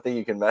 I don't think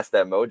you can mess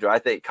that mojo. I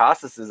think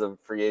Costas is a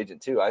free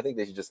agent too. I think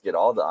they should just get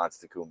all the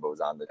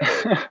Antetokounmpos on the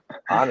court.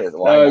 Honest,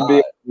 why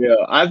not?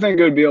 I think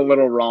it would be a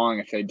little wrong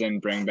if they didn't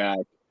bring back.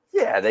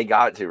 Yeah, they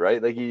got to,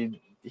 right? Like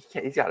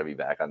he's got to be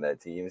back on that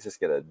team. It's just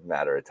gonna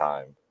matter of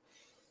time.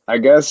 I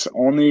guess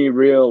only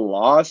real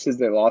loss is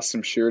they lost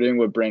some shooting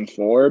with Bryn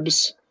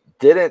Forbes.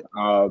 Didn't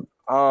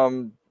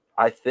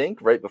I think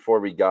right before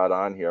we got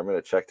on here, I'm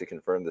gonna check to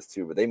confirm this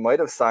too, but they might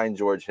have signed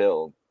George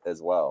Hill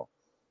as well.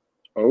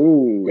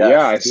 Oh, yes,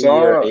 yeah, I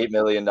saw $8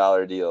 million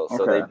deal.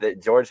 Okay. So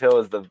George Hill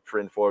is the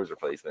Bryn Forbes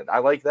replacement. I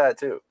like that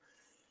too.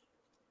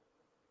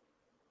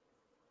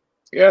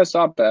 Yeah, it's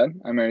not bad.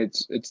 I mean,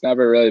 it's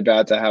never really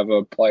bad to have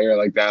a player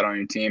like that on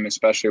your team,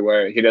 especially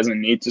where he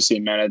doesn't need to see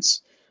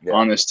minutes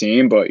on this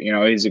team, but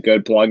he's a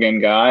good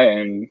plug-in guy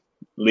and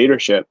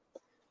leadership.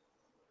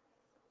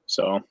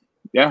 So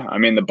yeah, I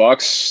mean the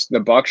Bucks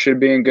should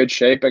be in good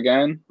shape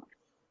again.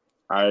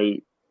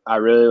 I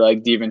really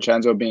like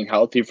DiVincenzo being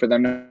healthy for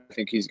them. I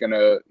think he's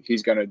gonna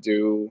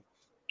do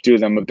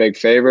them a big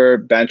favor.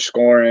 Bench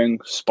scoring,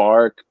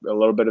 spark, a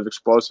little bit of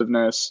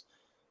explosiveness.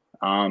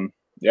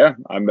 Yeah,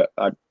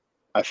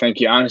 I think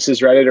Giannis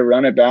is ready to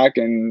run it back,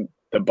 and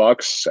the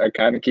Bucks are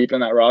kind of keeping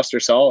that roster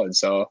solid.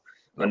 So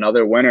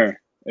another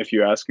winner, if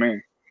you ask me.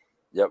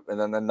 Yep. And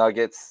then the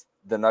Nuggets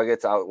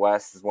out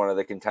west is one of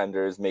the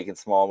contenders making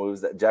small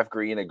moves. That Jeff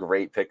Green, a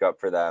great pickup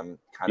for them,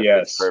 kind of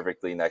fits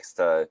perfectly next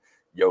to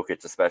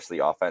Jokic, especially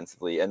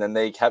offensively. And then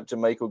they kept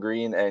JaMychal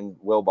Green and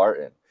Will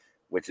Barton,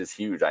 which is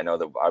huge. I know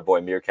that our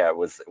boy Meerkat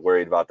was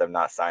worried about them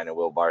not signing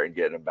Will Barton,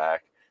 get him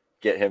back.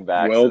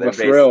 Will the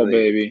thrill,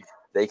 baby.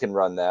 They can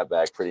run that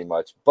back pretty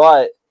much.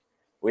 But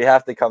we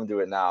have to come to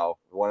it now.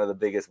 One of the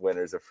biggest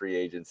winners of free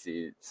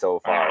agency so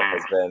far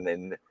has been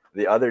in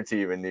the other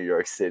team in New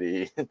York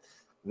City,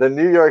 the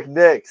New York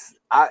Knicks.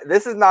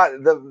 This is not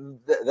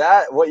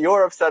that what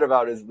you're upset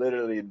about is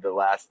literally the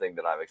last thing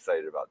that I'm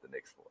excited about the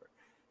Knicks for.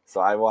 So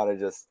I want to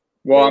just.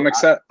 Well,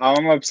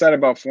 I'm upset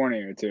about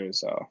Fournier too.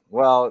 So.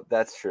 Well,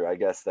 that's true. I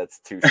guess that's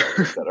two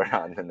subjects that are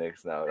on the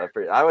Knicks now.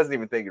 I wasn't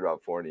even thinking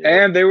about Fournier.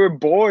 And they were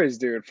boys,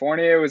 dude.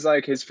 Fournier was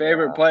like his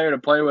favorite player to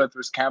play with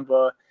was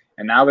Kemba,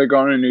 and now they're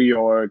going to New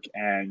York.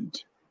 And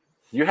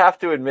you have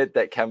to admit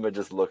that Kemba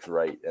just looks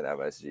right in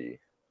MSG.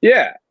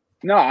 Yeah.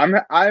 No,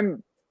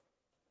 I'm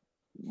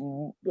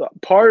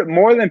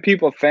more than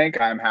people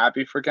think. I'm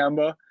happy for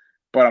Kemba,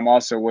 but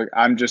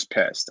I'm just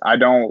pissed.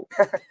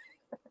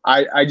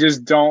 I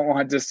just don't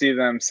want to see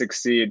them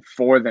succeed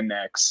for the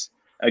Knicks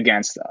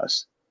against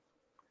us.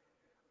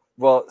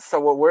 Well, so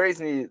what worries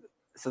me,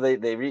 so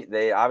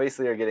they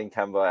obviously are getting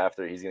Kemba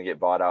after he's going to get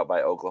bought out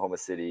by Oklahoma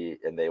City,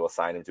 and they will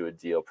sign him to a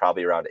deal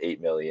probably around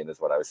 $8 million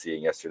is what I was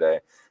seeing yesterday.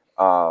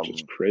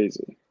 It's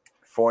crazy.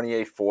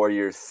 Fournier 4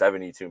 years,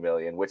 $72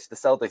 million, which the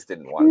Celtics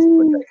didn't want to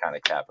put that kind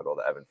of capital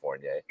to Evan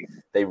Fournier.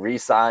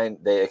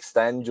 They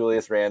extend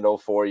Julius Randle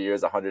 4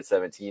 years,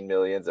 $117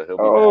 million, so he'll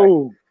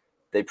be back.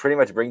 They pretty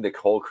much bring the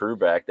whole crew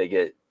back. They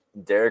get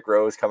Derrick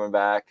Rose coming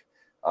back,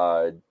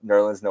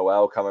 Nerlens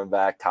Noel coming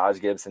back, Taj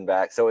Gibson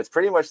back. So it's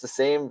pretty much the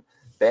same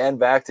band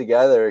back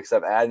together,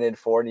 except adding in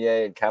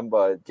Fournier and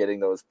Kemba getting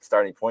those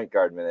starting point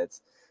guard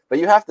minutes. But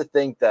you have to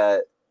think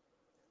that,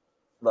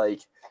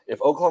 like,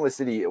 if Oklahoma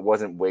City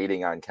wasn't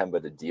waiting on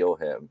Kemba to deal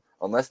him,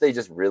 unless they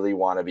just really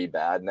want to be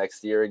bad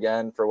next year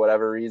again for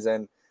whatever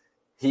reason,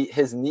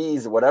 his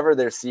knees, whatever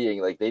they're seeing,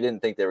 like they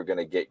didn't think they were going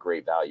to get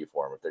great value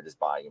for him if they're just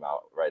buying him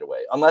out right away.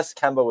 Unless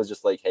Kemba was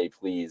just like, hey,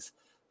 please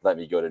let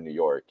me go to New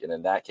York. And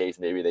in that case,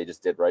 maybe they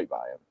just did right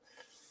by him.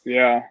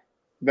 Yeah,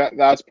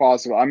 that's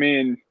possible. I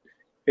mean,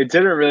 it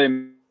didn't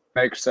really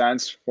make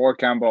sense for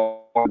Kemba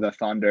or the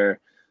Thunder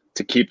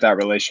to keep that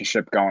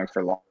relationship going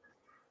for long.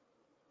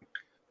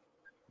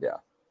 Yeah.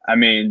 I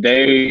mean,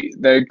 they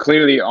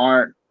clearly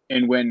aren't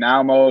in win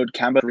now mode.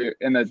 Kemba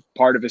in the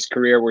part of his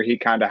career where he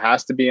kind of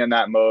has to be in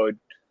that mode.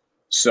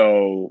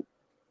 So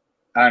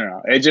I don't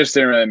know. It just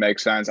didn't really make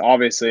sense.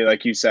 Obviously,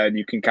 like you said,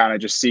 you can kind of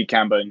just see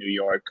Kemba in New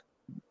York,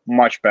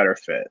 much better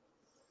fit.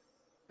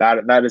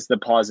 That is the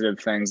positive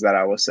things that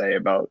I will say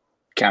about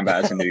Kemba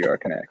as a New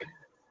York Knick.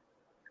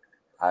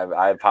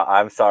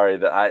 I'm sorry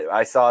that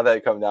I saw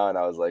that come down and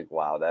I was like,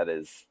 wow, that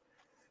is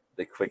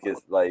the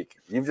quickest. Like,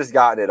 you've just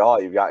gotten it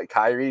all. You've got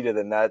Kyrie to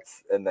the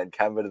Nets and then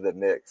Kemba to the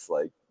Knicks.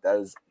 Like, that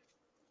is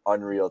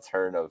unreal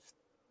turn of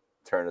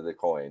the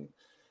coin.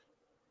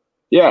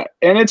 Yeah,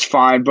 and it's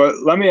fine,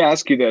 but let me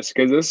ask you this,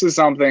 because this is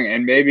something,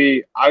 and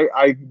maybe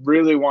I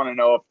really want to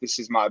know if this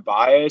is my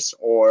bias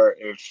or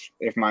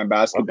if my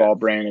basketball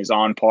brain is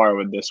on par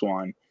with this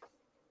one.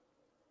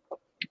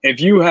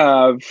 If you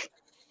have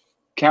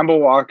Kemba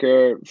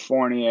Walker,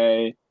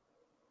 Fournier,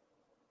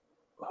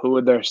 who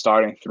would their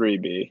starting three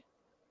be?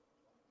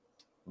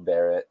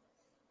 Barrett.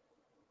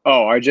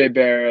 Oh, RJ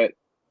Barrett,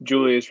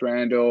 Julius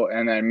Randle,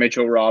 and then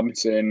Mitchell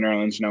Robinson,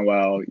 Nerlens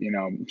Noel,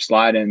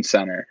 slide in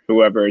center,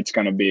 whoever it's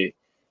going to be.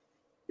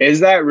 Is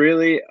that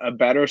really a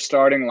better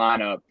starting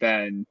lineup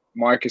than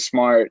Marcus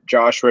Smart,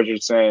 Josh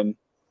Richardson,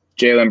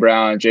 Jaylen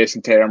Brown,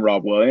 Jason Tatum,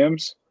 Rob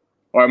Williams?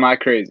 Or am I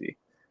crazy?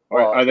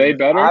 Are they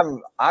better?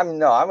 I'm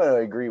going to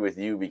agree with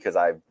you because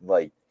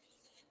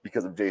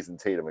of Jason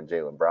Tatum and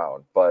Jaylen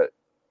Brown, but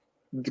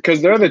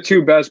because they're the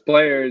two best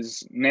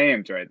players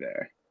named right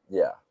there.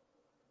 Yeah.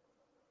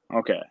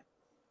 Okay.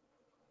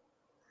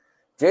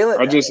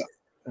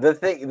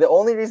 The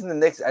only reason the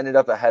Knicks ended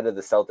up ahead of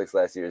the Celtics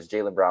last year is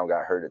Jaylen Brown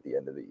got hurt at the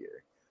end of the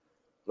year.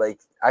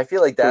 Like, I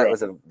feel like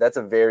that's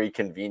a very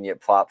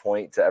convenient plot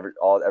point to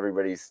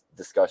everybody's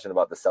discussion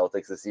about the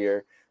Celtics this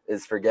year,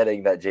 is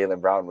forgetting that Jaylen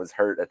Brown was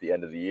hurt at the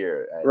end of the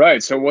year.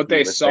 Right. So what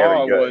they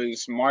saw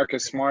was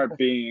Marcus Smart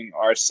being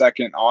our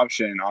second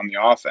option on the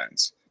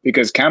offense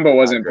because Kemba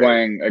wasn't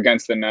playing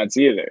against the Nets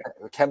either.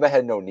 Kemba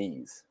had no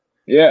knees.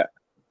 Yeah.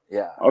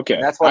 Yeah. Okay.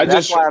 And that's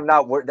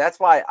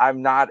why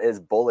I'm not as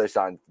bullish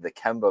on the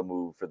Kemba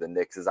move for the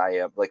Knicks as I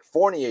am. Like,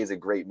 Fournier is a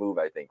great move,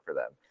 I think, for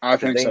them. I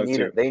think so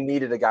too. They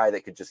needed a guy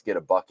that could just get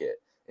a bucket,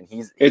 and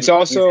he's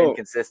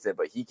inconsistent,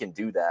 but he can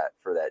do that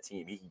for that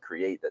team. He can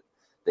create that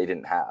they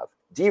didn't have.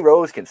 D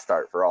Rose can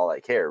start for all I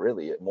care,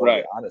 really.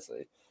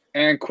 Honestly.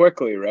 And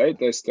quickly, right?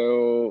 They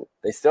still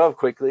have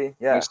quickly.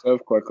 Yeah. They still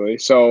have quickly.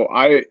 So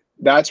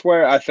that's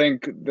where I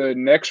think the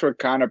Knicks were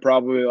kind of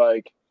probably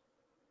like,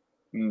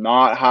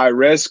 not high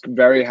risk,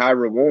 very high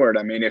reward.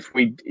 I mean, if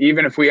we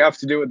have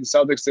to do what the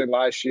Celtics did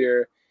last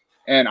year,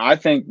 and I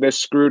think this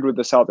screwed with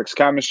the Celtics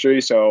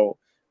chemistry. So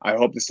I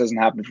hope this doesn't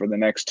happen for the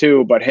next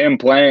two. But him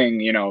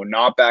playing,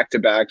 not back to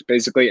back,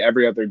 basically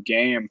every other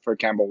game for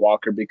Kemba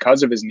Walker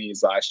because of his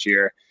knees last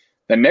year,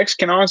 the Knicks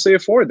can honestly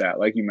afford that.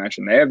 Like you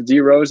mentioned, they have D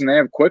Rose and they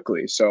have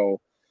Quickly. So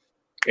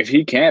if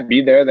he can't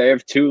be there, they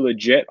have two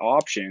legit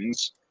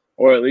options,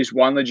 or at least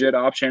one legit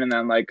option, and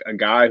then like a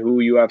guy who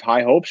you have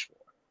high hopes for.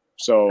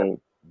 So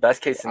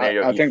best case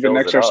scenario, I he think the fills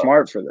Knicks it are up,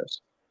 smart for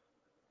this.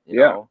 you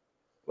know?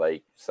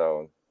 Like,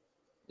 so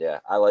yeah,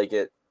 I like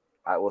it.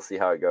 We'll see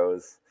how it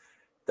goes.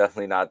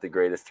 Definitely not the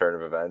greatest turn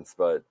of events,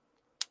 but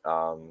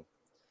the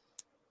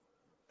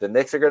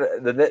Knicks are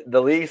gonna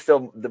the league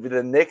still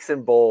the Knicks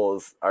and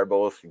Bulls are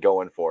both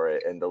going for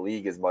it, and the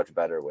league is much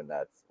better when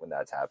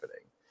that's happening.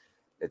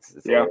 It's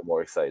a little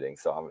more exciting,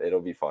 so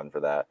it'll be fun for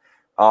that.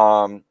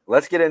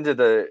 Let's get into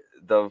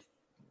the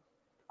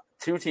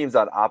two teams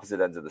on opposite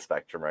ends of the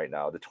spectrum right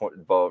now.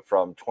 Both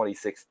from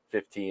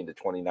 2015 to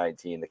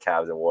 2019, the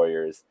Cavs and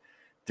Warriors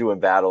doing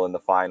battle in the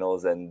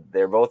finals, and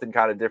they're both in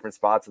kind of different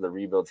spots of the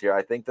rebuilds here.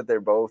 I think that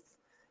they're both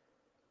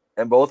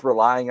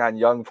relying on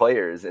young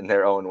players in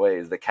their own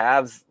ways. The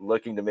Cavs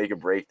looking to make a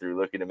breakthrough,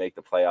 looking to make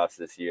the playoffs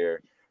this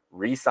year.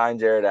 Re-sign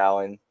Jarrett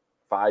Allen,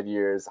 5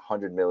 years,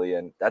 $100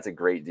 million. That's a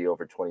great deal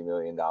for $20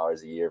 million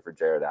a year for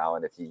Jarrett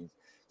Allen if he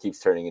keeps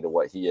turning into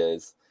what he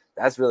is.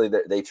 That's really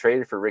they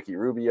traded for Ricky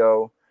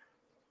Rubio,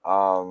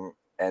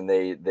 and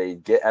they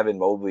get Evan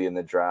Mobley in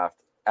the draft.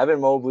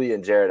 Evan Mobley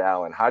and Jarrett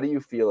Allen, how do you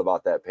feel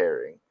about that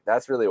pairing?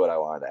 That's really what I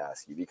wanted to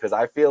ask you, because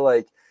I feel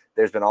like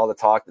there's been all the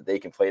talk that they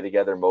can play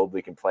together.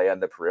 Mobley can play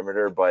on the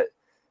perimeter, but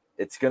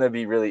it's going to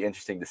be really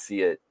interesting to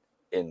see it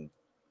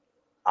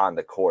on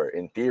the court.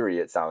 In theory,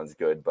 it sounds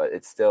good, but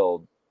it's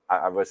still.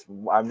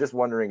 I'm just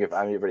wondering if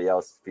anybody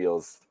else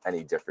feels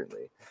any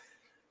differently.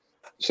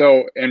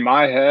 So in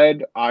my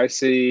head, I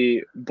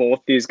see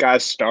both these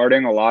guys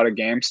starting a lot of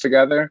games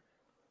together,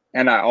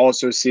 and I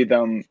also see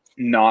them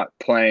not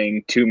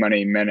playing too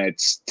many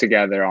minutes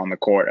together on the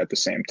court at the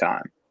same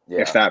time.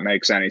 Yeah. If that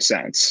makes any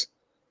sense.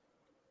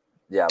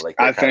 Yeah, like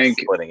I think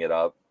splitting it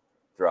up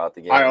throughout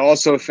the game. I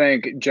also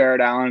think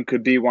Jarrett Allen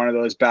could be one of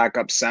those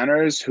backup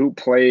centers who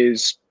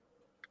plays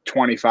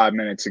 25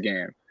 minutes a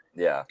game.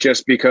 Yeah.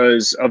 Just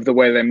because of the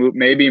way they move.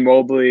 Maybe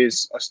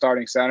Mobley's a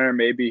starting center.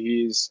 Maybe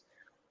he's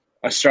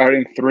a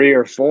starting 3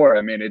 or 4.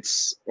 I mean,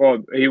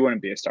 he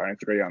wouldn't be a starting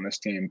 3 on this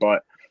team,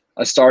 but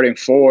a starting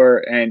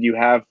 4, and you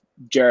have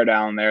Jarrett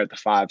Allen there at the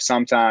 5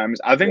 sometimes.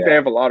 I think they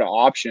have a lot of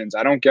options.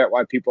 I don't get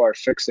why people are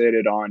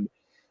fixated on,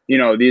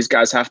 these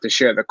guys have to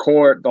share the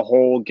court the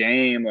whole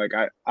game. Like,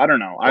 I don't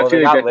know. Well, I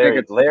feel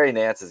like Larry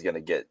Nance is going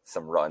to get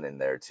some run in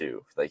there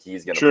too. Like,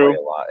 he's going to play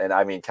a lot. And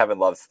I mean, Kevin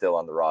Love's still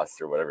on the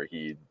roster, whatever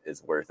he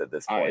is worth at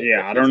this point.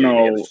 I don't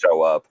know.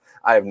 Show up.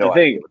 I have no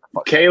idea.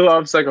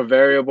 K-Love's like a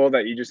variable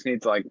that you just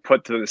need to like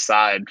put to the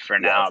side for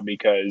now,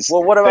 because.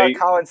 Well, what about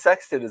Colin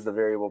Sexton is the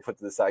variable put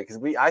to the side? Because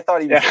I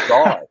thought he was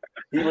gone.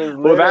 He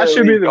was that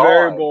should be the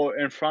variable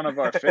in front of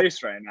our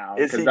face right now.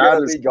 Is he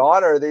going to be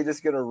gone, or are they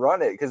just going to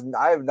run it? Because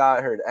I have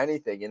not heard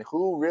anything. And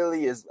who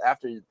really is,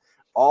 after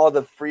all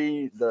the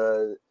free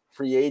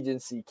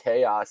agency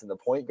chaos and the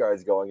point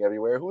guards going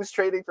everywhere, who's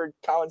trading for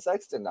Colin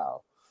Sexton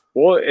now?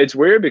 Well, it's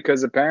weird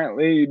because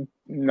apparently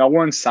no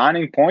one's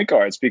signing point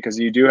guards, because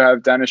you do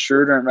have Dennis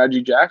Schroeder and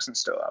Reggie Jackson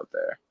still out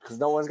there. Because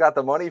no one's got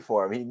the money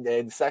for him.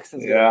 And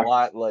Sexton's going to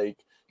want like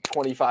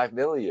 $25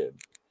 million.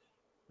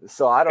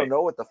 So I don't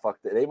know what the fuck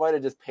they might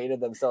have just painted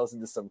themselves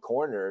into some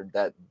corner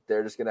that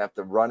they're just going to have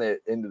to run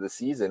it into the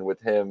season with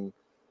him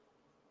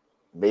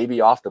maybe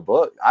off the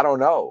book. I don't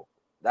know.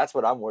 That's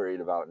what I'm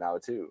worried about now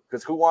too.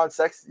 Because who wants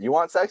Sexton? You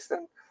want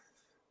Sexton?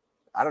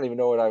 I don't even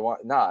know what I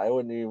want. Nah, I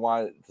wouldn't even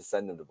want to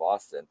send him to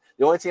Boston.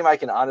 The only team I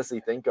can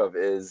honestly think of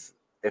is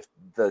if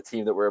the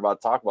team that we're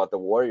about to talk about, the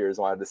Warriors,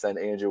 wanted to send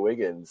Andrew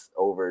Wiggins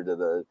over to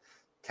the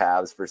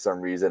Cavs for some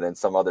reason and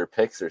some other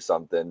picks or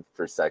something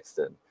for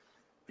Sexton,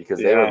 because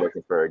they were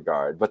looking for a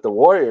guard. But the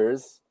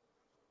Warriors,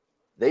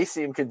 they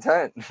seem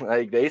content.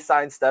 Like, they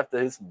signed Steph to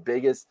his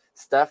biggest –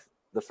 Steph,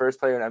 the first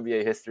player in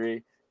NBA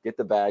history. Get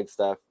the bag,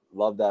 Steph.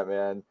 Love that,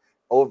 man.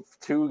 Oh,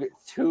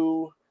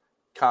 two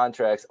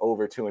contracts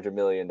over $200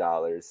 million.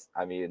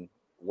 I mean,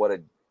 what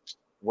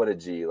a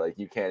G. Like,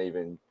 you can't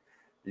even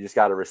 – you just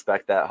got to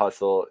respect that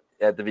hustle.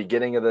 At the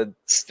beginning of the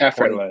 –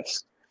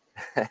 effortless.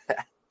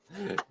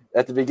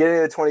 At the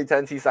beginning of the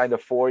 2010s, he signed a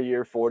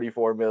 4-year,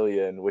 $44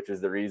 million, which is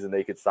the reason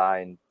they could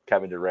sign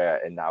Kevin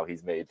Durant, and now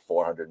he's made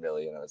 $400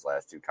 million on his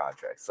last 2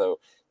 contracts. So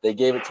they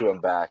gave it to him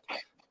back.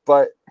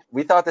 But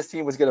we thought this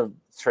team was going to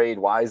trade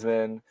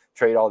Wiseman,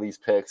 trade all these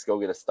picks, go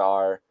get a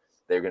star.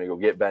 They're going to go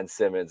get Ben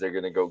Simmons. They're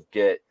going to go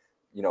get,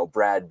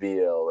 Brad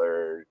Beal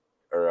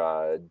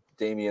or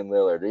Damian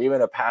Lillard, or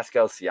even a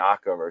Pascal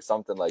Siakam or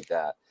something like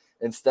that.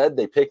 Instead,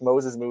 they pick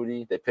Moses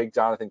Moody. They pick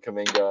Jonathan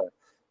Kuminga.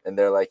 And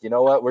they're like, you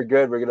know what? We're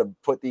good. We're going to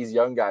put these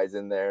young guys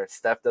in there.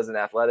 Steph does an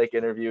athletic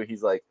interview.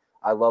 He's like,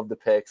 I love the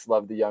picks,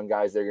 love the young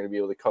guys. They're going to be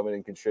able to come in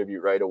and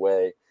contribute right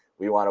away.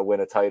 We want to win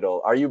a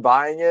title. Are you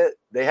buying it?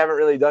 They haven't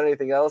really done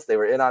anything else. They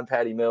were in on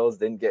Patty Mills,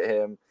 didn't get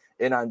him.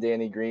 In on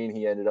Danny Green,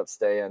 he ended up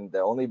staying.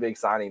 The only big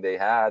signing they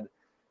had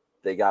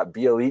They got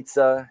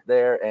Bielitsa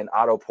there and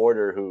Otto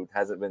Porter, who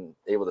hasn't been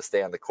able to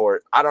stay on the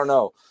court. I don't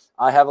know.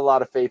 I have a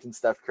lot of faith in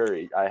Steph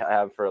Curry. I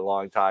have for a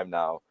long time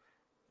now.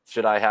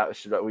 Should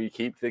we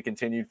keep the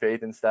continued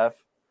faith in Steph?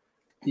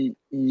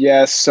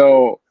 Yes.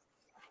 So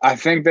I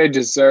think they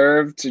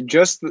deserve to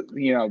just,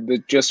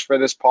 just for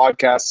this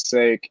podcast's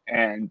sake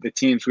and the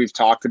teams we've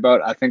talked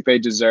about, I think they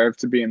deserve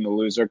to be in the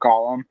loser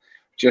column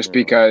just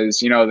because,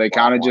 they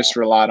kind of just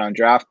relied on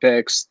draft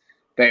picks.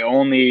 They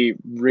only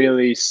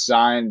really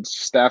signed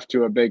Steph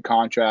to a big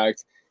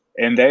contract,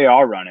 and they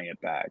are running it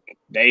back.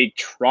 They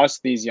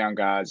trust these young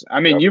guys. I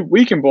mean,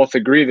 we can both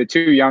agree the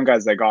two young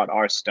guys they got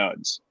are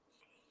studs.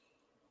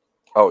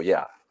 Oh,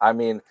 yeah. I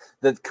mean,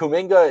 the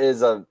Kuminga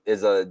is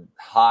a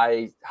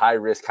high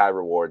risk, high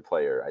reward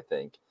player, I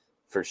think,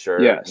 for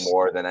sure, yes.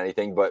 More than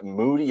anything. But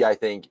Moody, I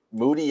think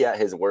Moody at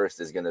his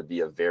worst is going to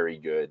be a very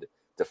good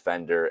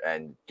defender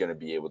and going to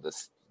be able to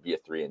be a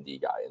 3-and-D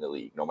guy in the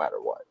league, no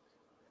matter what.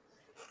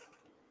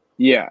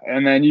 Yeah,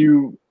 and then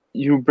you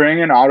bring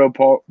in Otto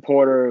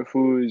Porter,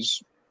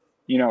 who's,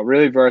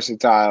 really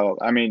versatile.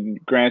 I mean,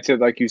 granted,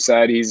 like you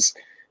said, he's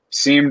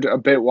seemed a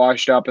bit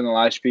washed up in the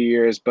last few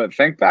years, but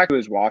think back to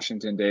his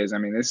Washington days. I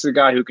mean, this is a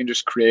guy who can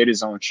just create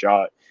his own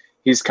shot.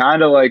 He's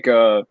kind of like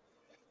I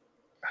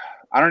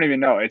don't even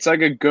know. It's like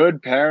a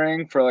good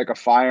pairing for like a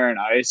fire and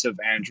ice of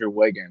Andrew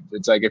Wiggins.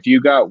 It's like if you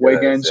got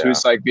Wiggins,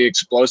 who's like the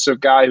explosive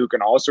guy who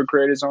can also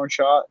create his own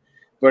shot,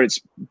 but it's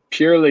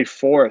purely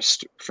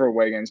forced for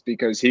Wiggins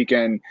because he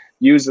can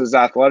use his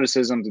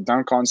athleticism to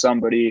dunk on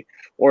somebody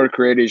or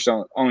create his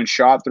own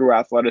shot through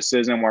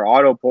athleticism, where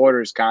Otto Porter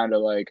is kind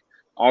of like,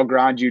 I'll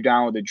grind you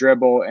down with a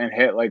dribble and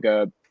hit like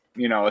a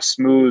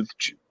smooth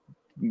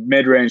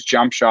mid-range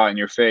jump shot in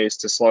your face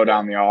to slow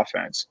down the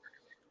offense.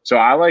 So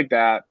I like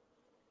that.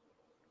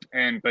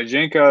 And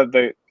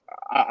Bajinka,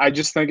 I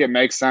just think it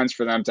makes sense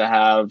for them to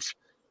have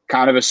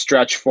kind of a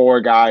stretch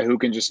 4 guy who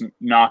can just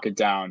knock it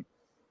down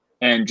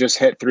and just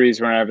hit threes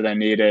whenever they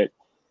need it.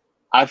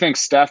 I think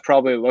Steph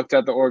probably looked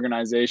at the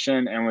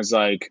organization and was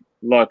like,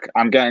 look,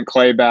 I'm getting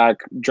Clay back.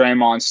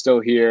 Draymond's still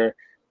here.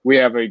 We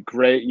have a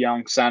great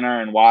young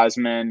center in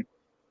Wiseman.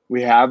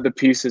 We have the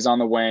pieces on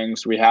the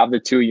wings. We have the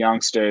 2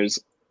 youngsters.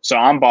 So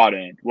I'm bought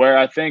in. Where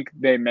I think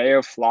they may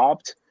have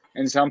flopped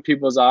in some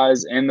people's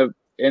eyes in the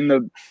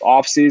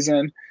off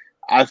season,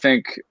 I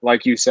think,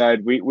 like you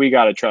said, we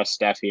got to trust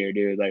Steph here,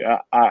 dude. Like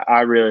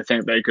I really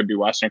think they could be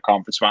Western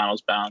Conference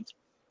Finals bound.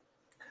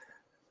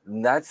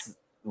 And that's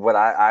what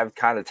I've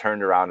kind of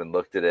turned around and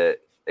looked at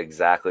it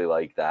exactly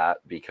like that,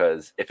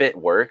 because if it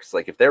works,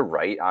 like if they're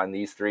right on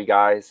these 3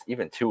 guys,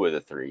 even 2 of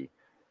the 3,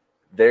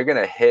 they're going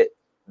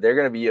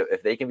to be,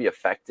 if they can be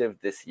effective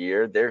this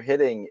year, they're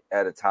hitting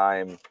at a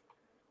time.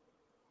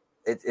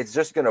 It's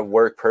just going to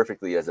work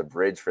perfectly as a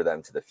bridge for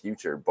them to the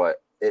future.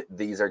 But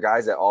these are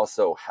guys that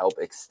also help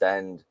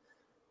extend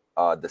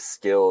the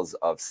skills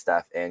of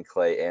Steph and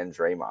Clay and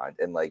Draymond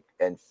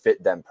and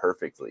fit them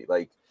perfectly.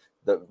 Like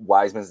the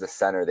Wiseman's the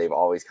center they've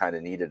always kind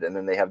of needed. And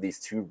then they have these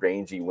 2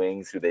 rangy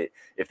wings who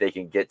if they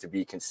can get to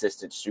be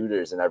consistent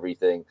shooters and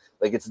everything,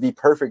 like it's the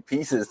perfect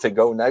pieces to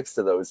go next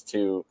to those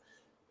 2,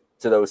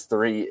 to those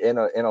 3 in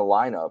a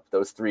lineup.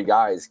 Those 3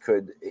 guys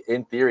could,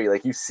 in theory,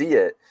 like you see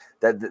it,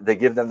 that they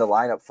give them the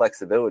lineup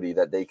flexibility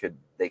that they could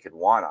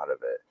want out of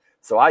it.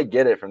 So I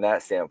get it from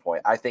that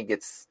standpoint. I think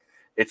it's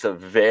a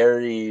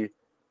very,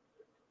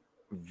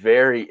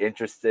 very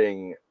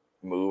interesting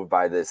move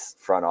by this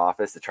front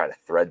office to try to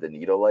thread the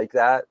needle like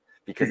that,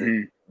 because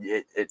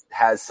it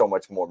has so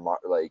much more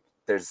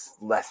there's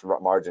less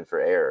margin for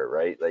error,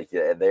 right? Like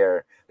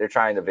they're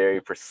trying a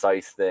very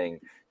precise thing,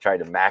 trying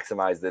to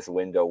maximize this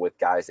window with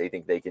guys they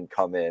think they can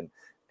come in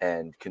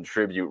and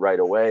contribute right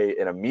away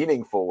in a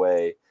meaningful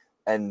way,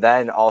 and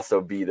then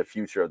also be the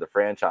future of the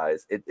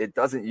franchise. It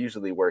doesn't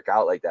usually work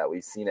out like that.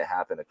 We've seen it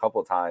happen a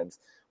couple of times.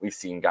 We've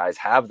seen guys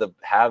have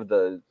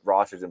the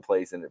rosters in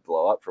place and it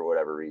blow up for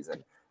whatever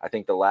reason. I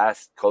think the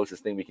last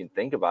closest thing we can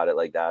think about it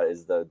like that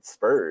is the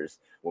Spurs,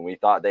 when we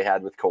thought they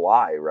had with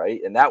Kawhi, right?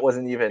 And that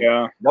wasn't even,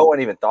 no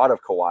one even thought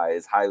of Kawhi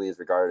as highly as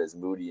regarded as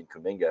Moody and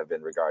Kuminga have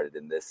been regarded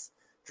in this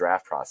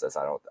draft process.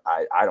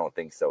 I don't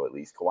think so, at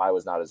least. Kawhi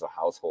was not as a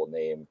household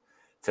name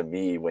to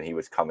me when he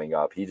was coming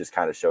up. He just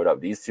kind of showed up.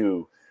 These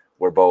 2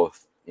 were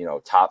both,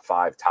 top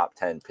 5, top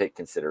 10 pick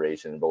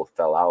consideration, and both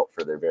fell out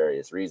for their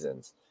various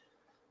reasons.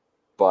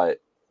 But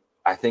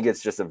I think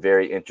it's just a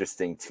very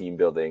interesting team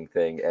building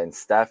thing. And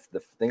Steph,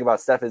 the thing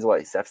about Steph is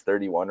Steph's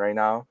 31 right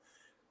now.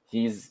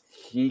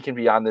 He can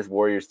be on this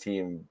Warriors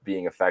team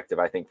being effective,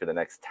 I think, for the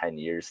next 10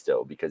 years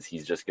still, because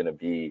he's just going to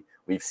be,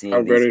 we've seen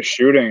how good his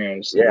shooting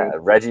is. Yeah.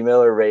 Dude. Reggie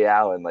Miller, Ray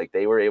Allen, like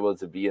they were able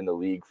to be in the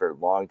league for a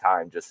long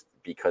time just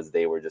because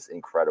they were just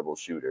incredible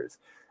shooters.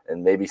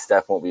 And maybe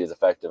Steph won't be as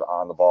effective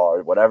on the ball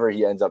or whatever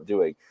he ends up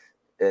doing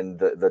in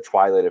the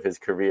twilight of his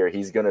career.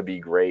 He's going to be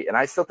great. And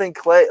I still think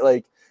Clay,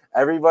 like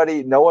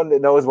everybody, no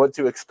one knows what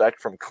to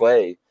expect from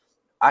Clay.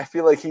 I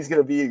feel like he's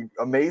going to be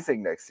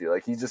amazing next year.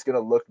 Like he's just going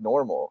to look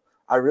normal.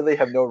 I really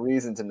have no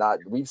reason to not.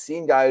 We've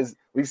seen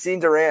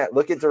Durant.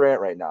 Look at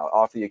Durant right now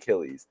off the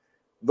Achilles.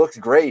 looks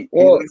great. He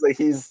Well, looks like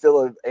he's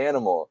still an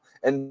animal.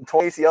 And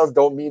torn ACLs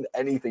don't mean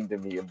anything to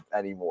me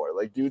anymore.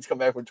 Like, dudes come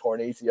back from torn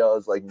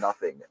ACLs like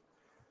nothing.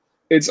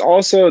 it's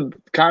also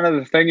kind of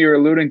the thing you were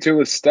alluding to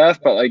with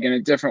Steph, but like in a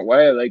different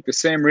way. Like the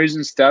same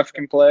reason Steph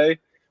can play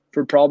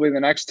for probably the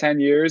next 10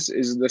 years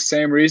is the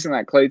same reason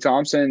that Klay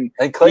Thompson,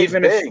 And Klay's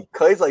even big. if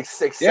Klay's like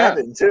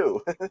 6'7"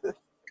 too.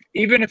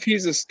 even if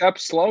he's a step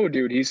slow,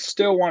 dude, he's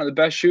still one of the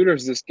best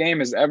shooters this game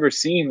has ever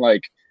seen.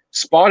 Like,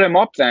 spot him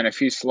up then if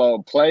he's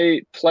slow.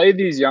 Play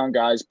these young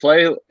guys.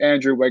 Play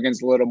Andrew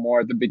Wiggins a little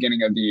more at the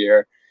beginning of the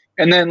year,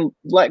 and then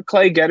let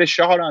Klay get a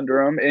shot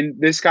under him. And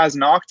this guy's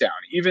knockdown.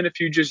 Even if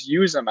you just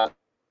use him as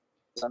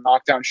a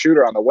knockdown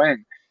shooter on the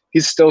wing,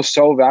 he's still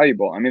so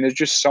valuable. I mean, there's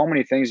just so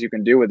many things you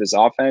can do with his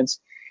offense,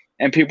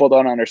 and people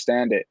don't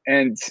understand it.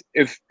 And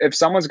if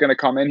someone's going to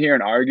come in here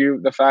and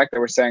argue the fact that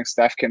we're saying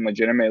Steph can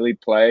legitimately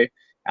play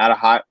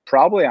at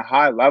probably a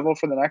high level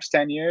for the next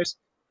 10 years,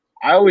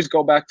 I always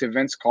go back to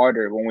Vince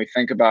Carter when we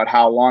think about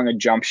how long a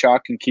jump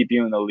shot can keep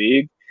you in the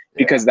league,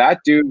 because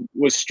that dude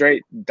was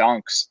straight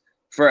dunks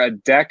for a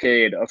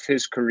decade of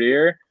his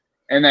career.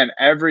 And then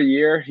every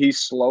year he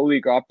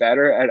slowly got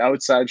better at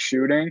outside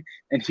shooting,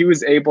 and he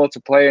was able to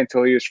play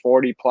until he was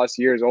 40 plus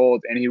years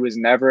old, and he was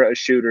never a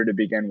shooter to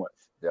begin with.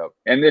 Yep.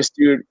 And this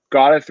dude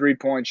got a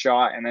 3-point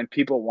shot, and then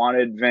people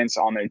wanted Vince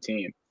on their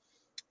team.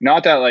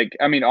 Not that, like,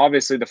 I mean,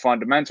 obviously the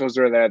fundamentals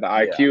are there, the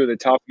IQ, the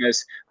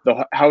toughness,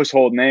 the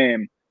household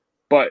name.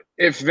 But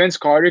if Vince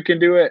Carter can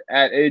do it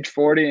at age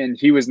 40 and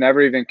he was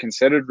never even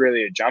considered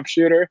really a jump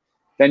shooter,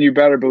 then you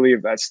better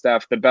believe that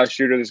Steph, the best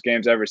shooter this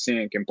game's ever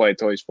seen, can play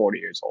until he's 40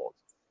 years old.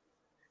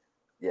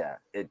 Yeah,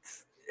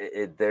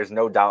 there's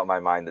no doubt in my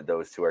mind that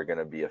those two are going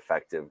to be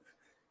effective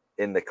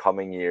in the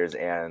coming years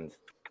and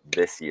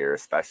this year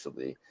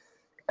especially.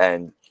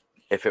 And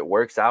if it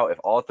works out, if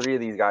all three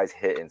of these guys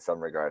hit in some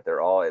regard, they're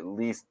all at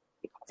least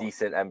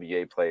decent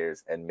NBA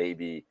players, and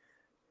maybe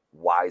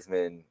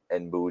Wiseman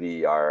and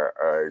Moody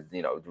are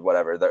you know,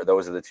 whatever.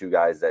 Those are the two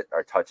guys that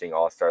are touching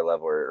all-star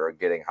level or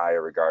getting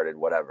higher regarded,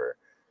 whatever.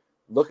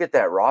 Look at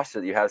that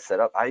roster that you have set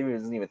up. I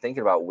wasn't even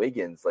thinking about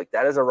Wiggins. Like,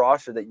 that is a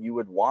roster that you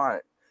would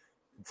want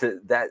to.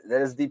 That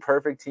is the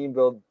perfect team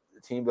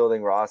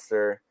building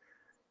roster,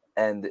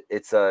 and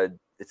it's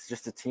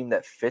just a team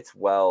that fits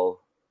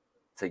well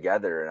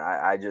together.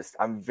 And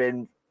I'm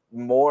been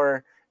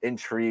more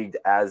intrigued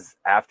as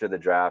after the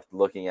draft,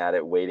 looking at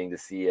it, waiting to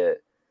see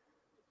it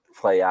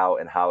play out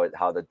and how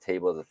the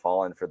tables have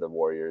fallen for the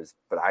Warriors.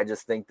 But I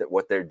just think that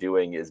what they're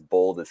doing is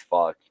bold as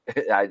fuck.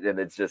 And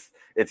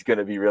it's going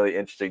to be really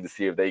interesting to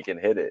see if they can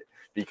hit it,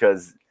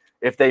 because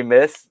if they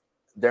miss,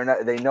 they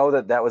know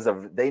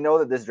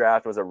that this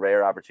draft was a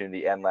rare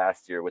opportunity, and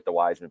last year with the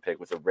Wiseman pick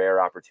was a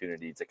rare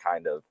opportunity to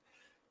kind of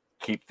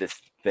keep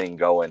this thing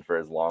going for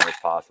as long as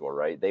possible,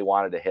 right? They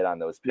wanted to hit on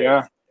those picks.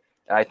 Yeah.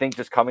 And I think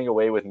just coming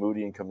away with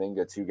Moody and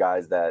Kuminga, two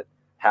guys that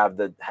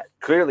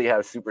clearly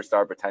have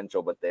superstar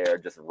potential, but they're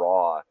just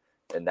raw,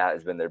 and that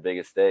has been their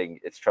biggest thing.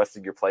 It's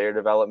trusting your player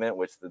development,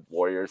 which the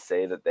Warriors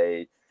say that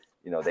they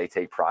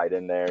take pride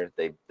in there.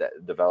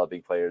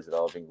 Developing players,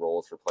 developing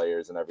roles for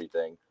players and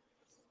everything.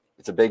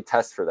 It's a big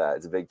test for that.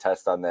 It's a big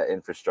test on that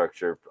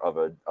infrastructure of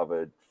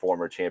a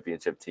former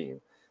championship team.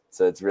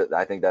 So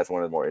I think that's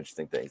one of the more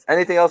interesting things.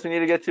 Anything else we need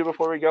to get to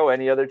before we go?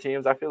 Any other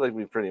teams? I feel like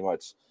we've pretty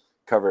much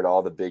covered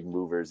all the big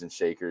movers and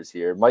shakers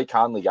here. Mike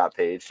Conley got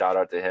paid. Shout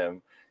out to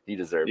him. He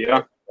deserved it.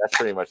 That's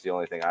pretty much the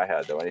only thing I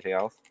had, though. Anything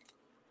else?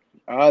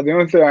 The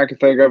only thing I can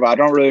think of, I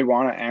don't really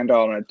want to end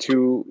on a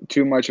too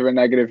much of a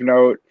negative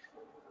note.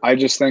 I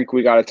just think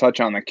we got to touch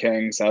on the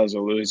Kings as a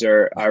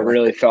loser. I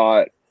really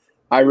thought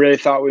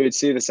we would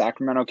see the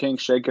Sacramento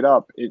Kings shake it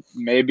up. It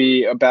may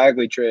be a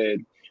Bagley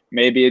trade,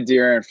 maybe a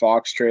De'Aaron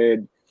Fox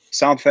trade,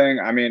 something.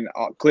 I mean,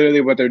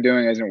 clearly what they're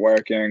doing isn't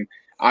working.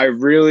 I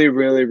really,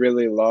 really,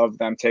 really love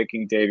them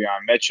taking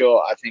Davion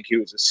Mitchell. I think he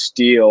was a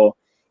steal,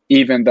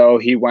 even though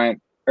he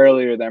went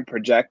earlier than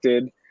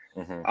projected.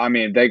 Mm-hmm. I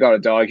mean, they got a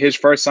dog. His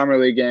first summer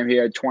league game, he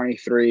had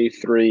 23,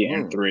 3,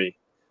 and 3.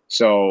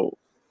 So,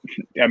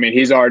 I mean,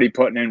 he's already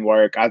putting in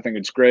work. I think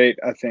it's great.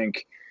 I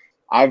think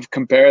I've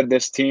compared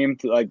this team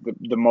to like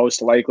the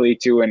most likely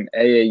to an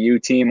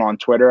AAU team on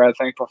Twitter, I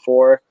think,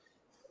 before.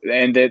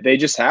 And they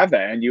just have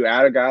that. And you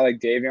add a guy like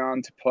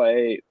Davion to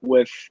play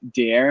with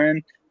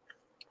De'Aaron,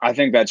 I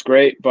think that's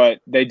great, but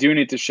they do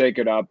need to shake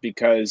it up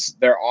because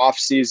their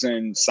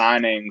off-season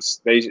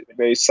signings,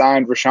 they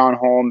signed Richaun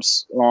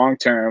Holmes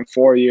long-term,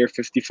 4-year,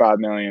 $55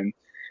 million.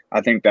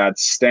 I think that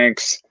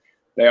stinks.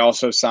 They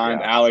also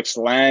signed Alex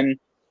Len,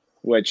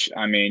 which,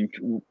 I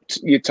mean,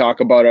 you talk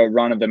about a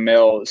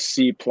run-of-the-mill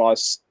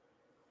C-plus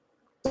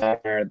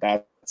center,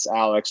 that's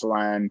Alex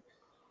Len.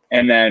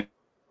 And then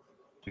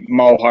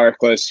Mo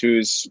Harkless,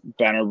 who's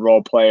been a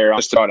role player on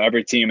just about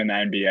every team in the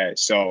NBA.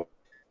 So,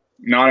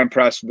 not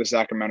impressed with the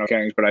Sacramento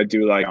Kings, but I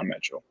do like Davion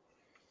Mitchell.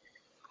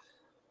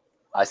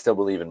 I still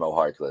believe in Mo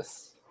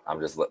Harkless. I'm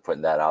just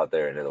putting that out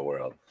there into the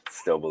world.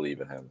 Still believe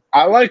in him.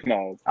 I like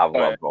Mo. I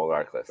love Mo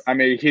Harkless. I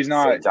mean, he's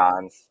not St.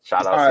 John's.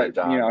 Shout out St.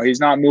 John's. You know, he's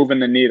not moving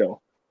the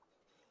needle.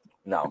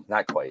 No,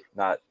 not quite.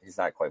 He's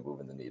not quite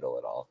moving the needle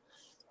at all.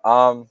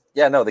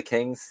 Yeah, no, the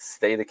Kings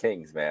stay the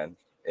Kings, man,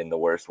 in the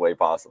worst way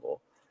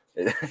possible.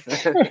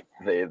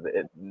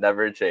 It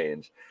never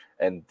change.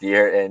 And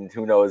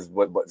who knows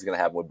what's gonna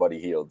happen with Buddy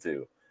Hield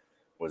too.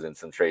 Was in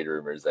some trade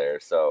rumors there,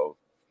 so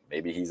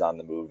maybe he's on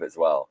the move as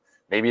well.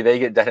 Maybe they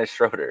get Dennis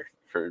Schroeder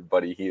for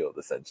Buddy Hield,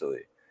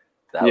 essentially.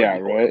 That would be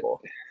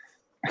horrible.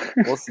 Right?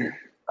 We'll see.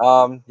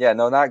 Yeah,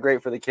 no, not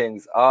great for the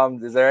Kings.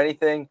 Is there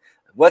anything?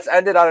 Let's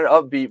end it on an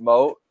upbeat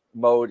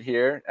mode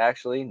here.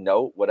 Actually,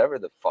 note, whatever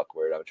the fuck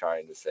word I'm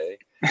trying to say.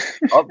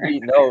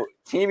 Upbeat note.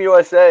 Team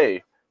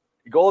USA,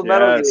 gold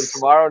medal game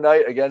tomorrow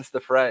night against the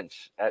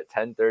French at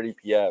 10:30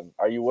 p.m.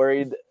 Are you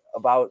worried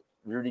about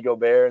Rudy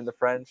Gobert and the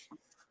French?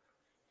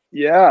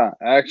 Yeah,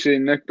 actually,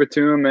 Nick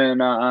Batum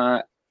and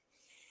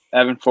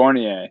Evan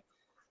Fournier.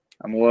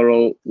 I'm a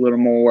little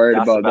more worried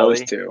about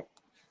those two.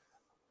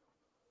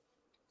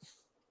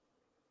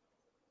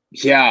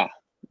 Yeah,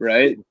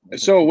 right.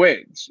 So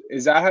wait,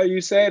 is that how you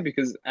say it?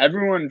 Because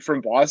everyone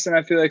from Boston,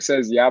 I feel like,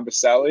 says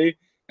Yabusele,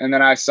 and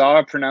then I saw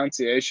a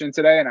pronunciation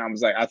today, and I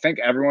was like, I think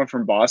everyone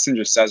from Boston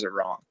just says it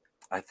wrong.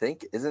 I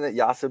think, isn't it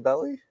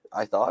Yasabelli?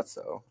 I thought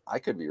so. I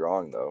could be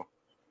wrong though.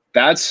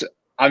 I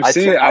was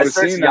seeing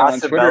that on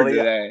Twitter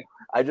today.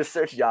 I just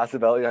searched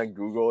Yasabelli on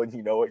Google, and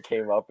you know what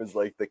came up as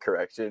like the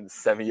correction?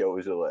 Semi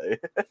Ojeleye.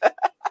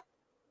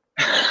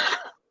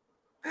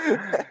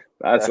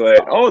 That's lit.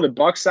 Oh, the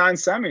Bucks signed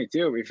Semi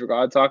too. We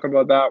forgot to talk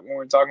about that when we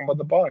were talking about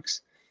the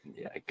Bucks.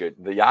 Yeah, good.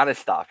 The Giannis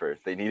stopper.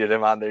 They needed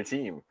him on their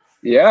team.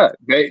 Yeah,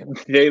 they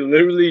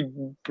literally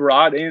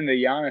brought in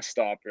the Giannis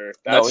stopper.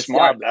 That's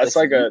smart. That's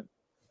like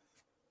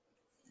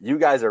You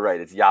guys are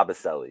right. It's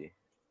Yabusele.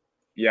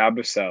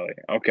 Yabusele.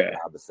 Okay.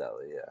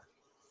 Yabusele, yeah.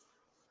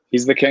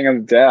 He's the king of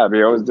the dab.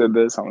 He always did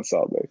this on the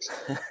Celtics.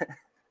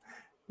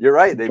 You're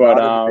right. They brought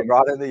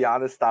in the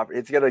Giannis stopper.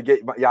 It's going to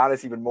get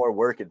Giannis even more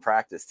work in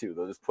practice, too.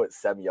 They'll just put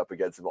Semi up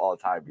against him all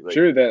the time. Like,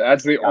 true.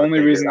 That's the only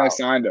reason they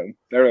signed him.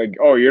 They're like,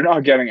 oh, you're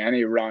not getting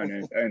any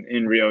run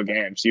in real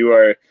games. You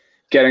are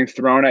getting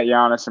thrown at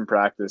Giannis in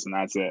practice, and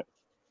that's it.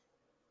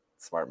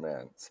 Smart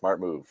man.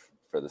 Smart move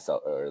for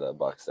the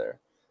Bucks there.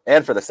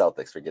 And for the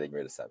Celtics for getting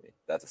rid of Semi.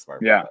 That's a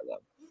smart move by them.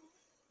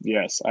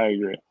 Yes, I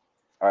agree.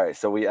 All right,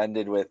 so we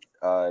ended with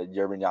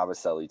Yermin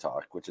Yabusele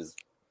talk, which is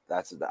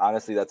that's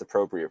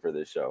appropriate for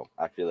this show.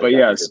 I feel like. But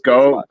yes,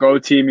 go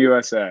Team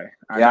USA.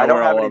 I know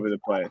we're all over the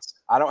place.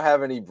 I don't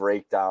have any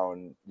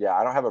breakdown. Yeah,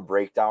 I don't have a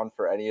breakdown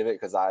for any of it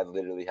because I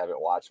literally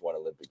haven't watched one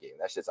Olympic game.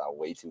 That shit's on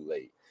way too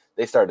late.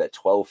 They started at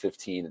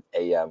 12:15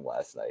 a.m.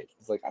 last night.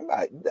 It's like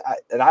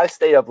and I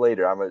stay up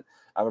later.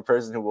 I'm a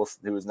person who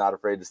is not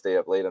afraid to stay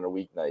up late on a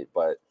weeknight,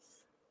 but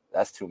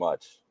that's too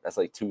much. That's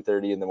like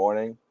 2:30 in the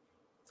morning.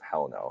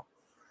 Hell no.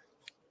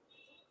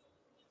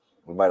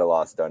 We might have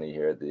lost Dunny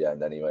here at the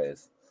end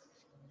anyways.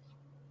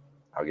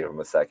 I'll give him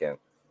a second.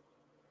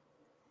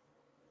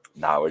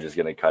 We're just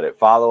going to cut it.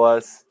 Follow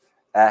us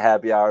at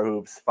Happy Hour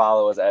Hoops.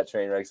 Follow us at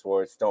Trainwreck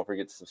Sports. Don't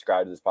forget to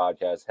subscribe to this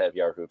podcast,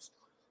 Happy Hour Hoops.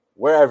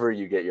 Wherever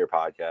you get your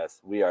podcasts,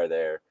 we are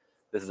there.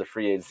 This is a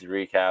free agency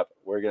recap.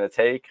 We're going to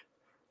take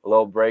a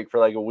little break for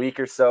like a week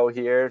or so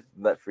here.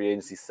 Let free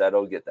agency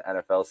settle. Get the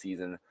NFL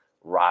season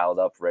riled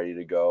up, ready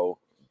to go.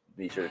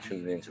 Be sure to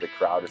tune into the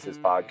Crowd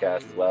Assist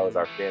podcast as well as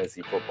our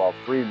fantasy football,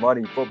 free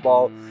money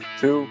football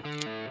 2.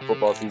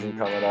 Football season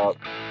coming up.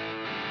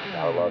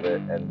 I love it.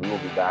 And we will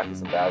be back with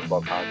some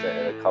basketball content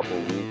in a couple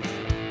of weeks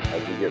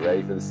as we get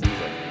ready for the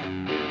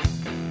season.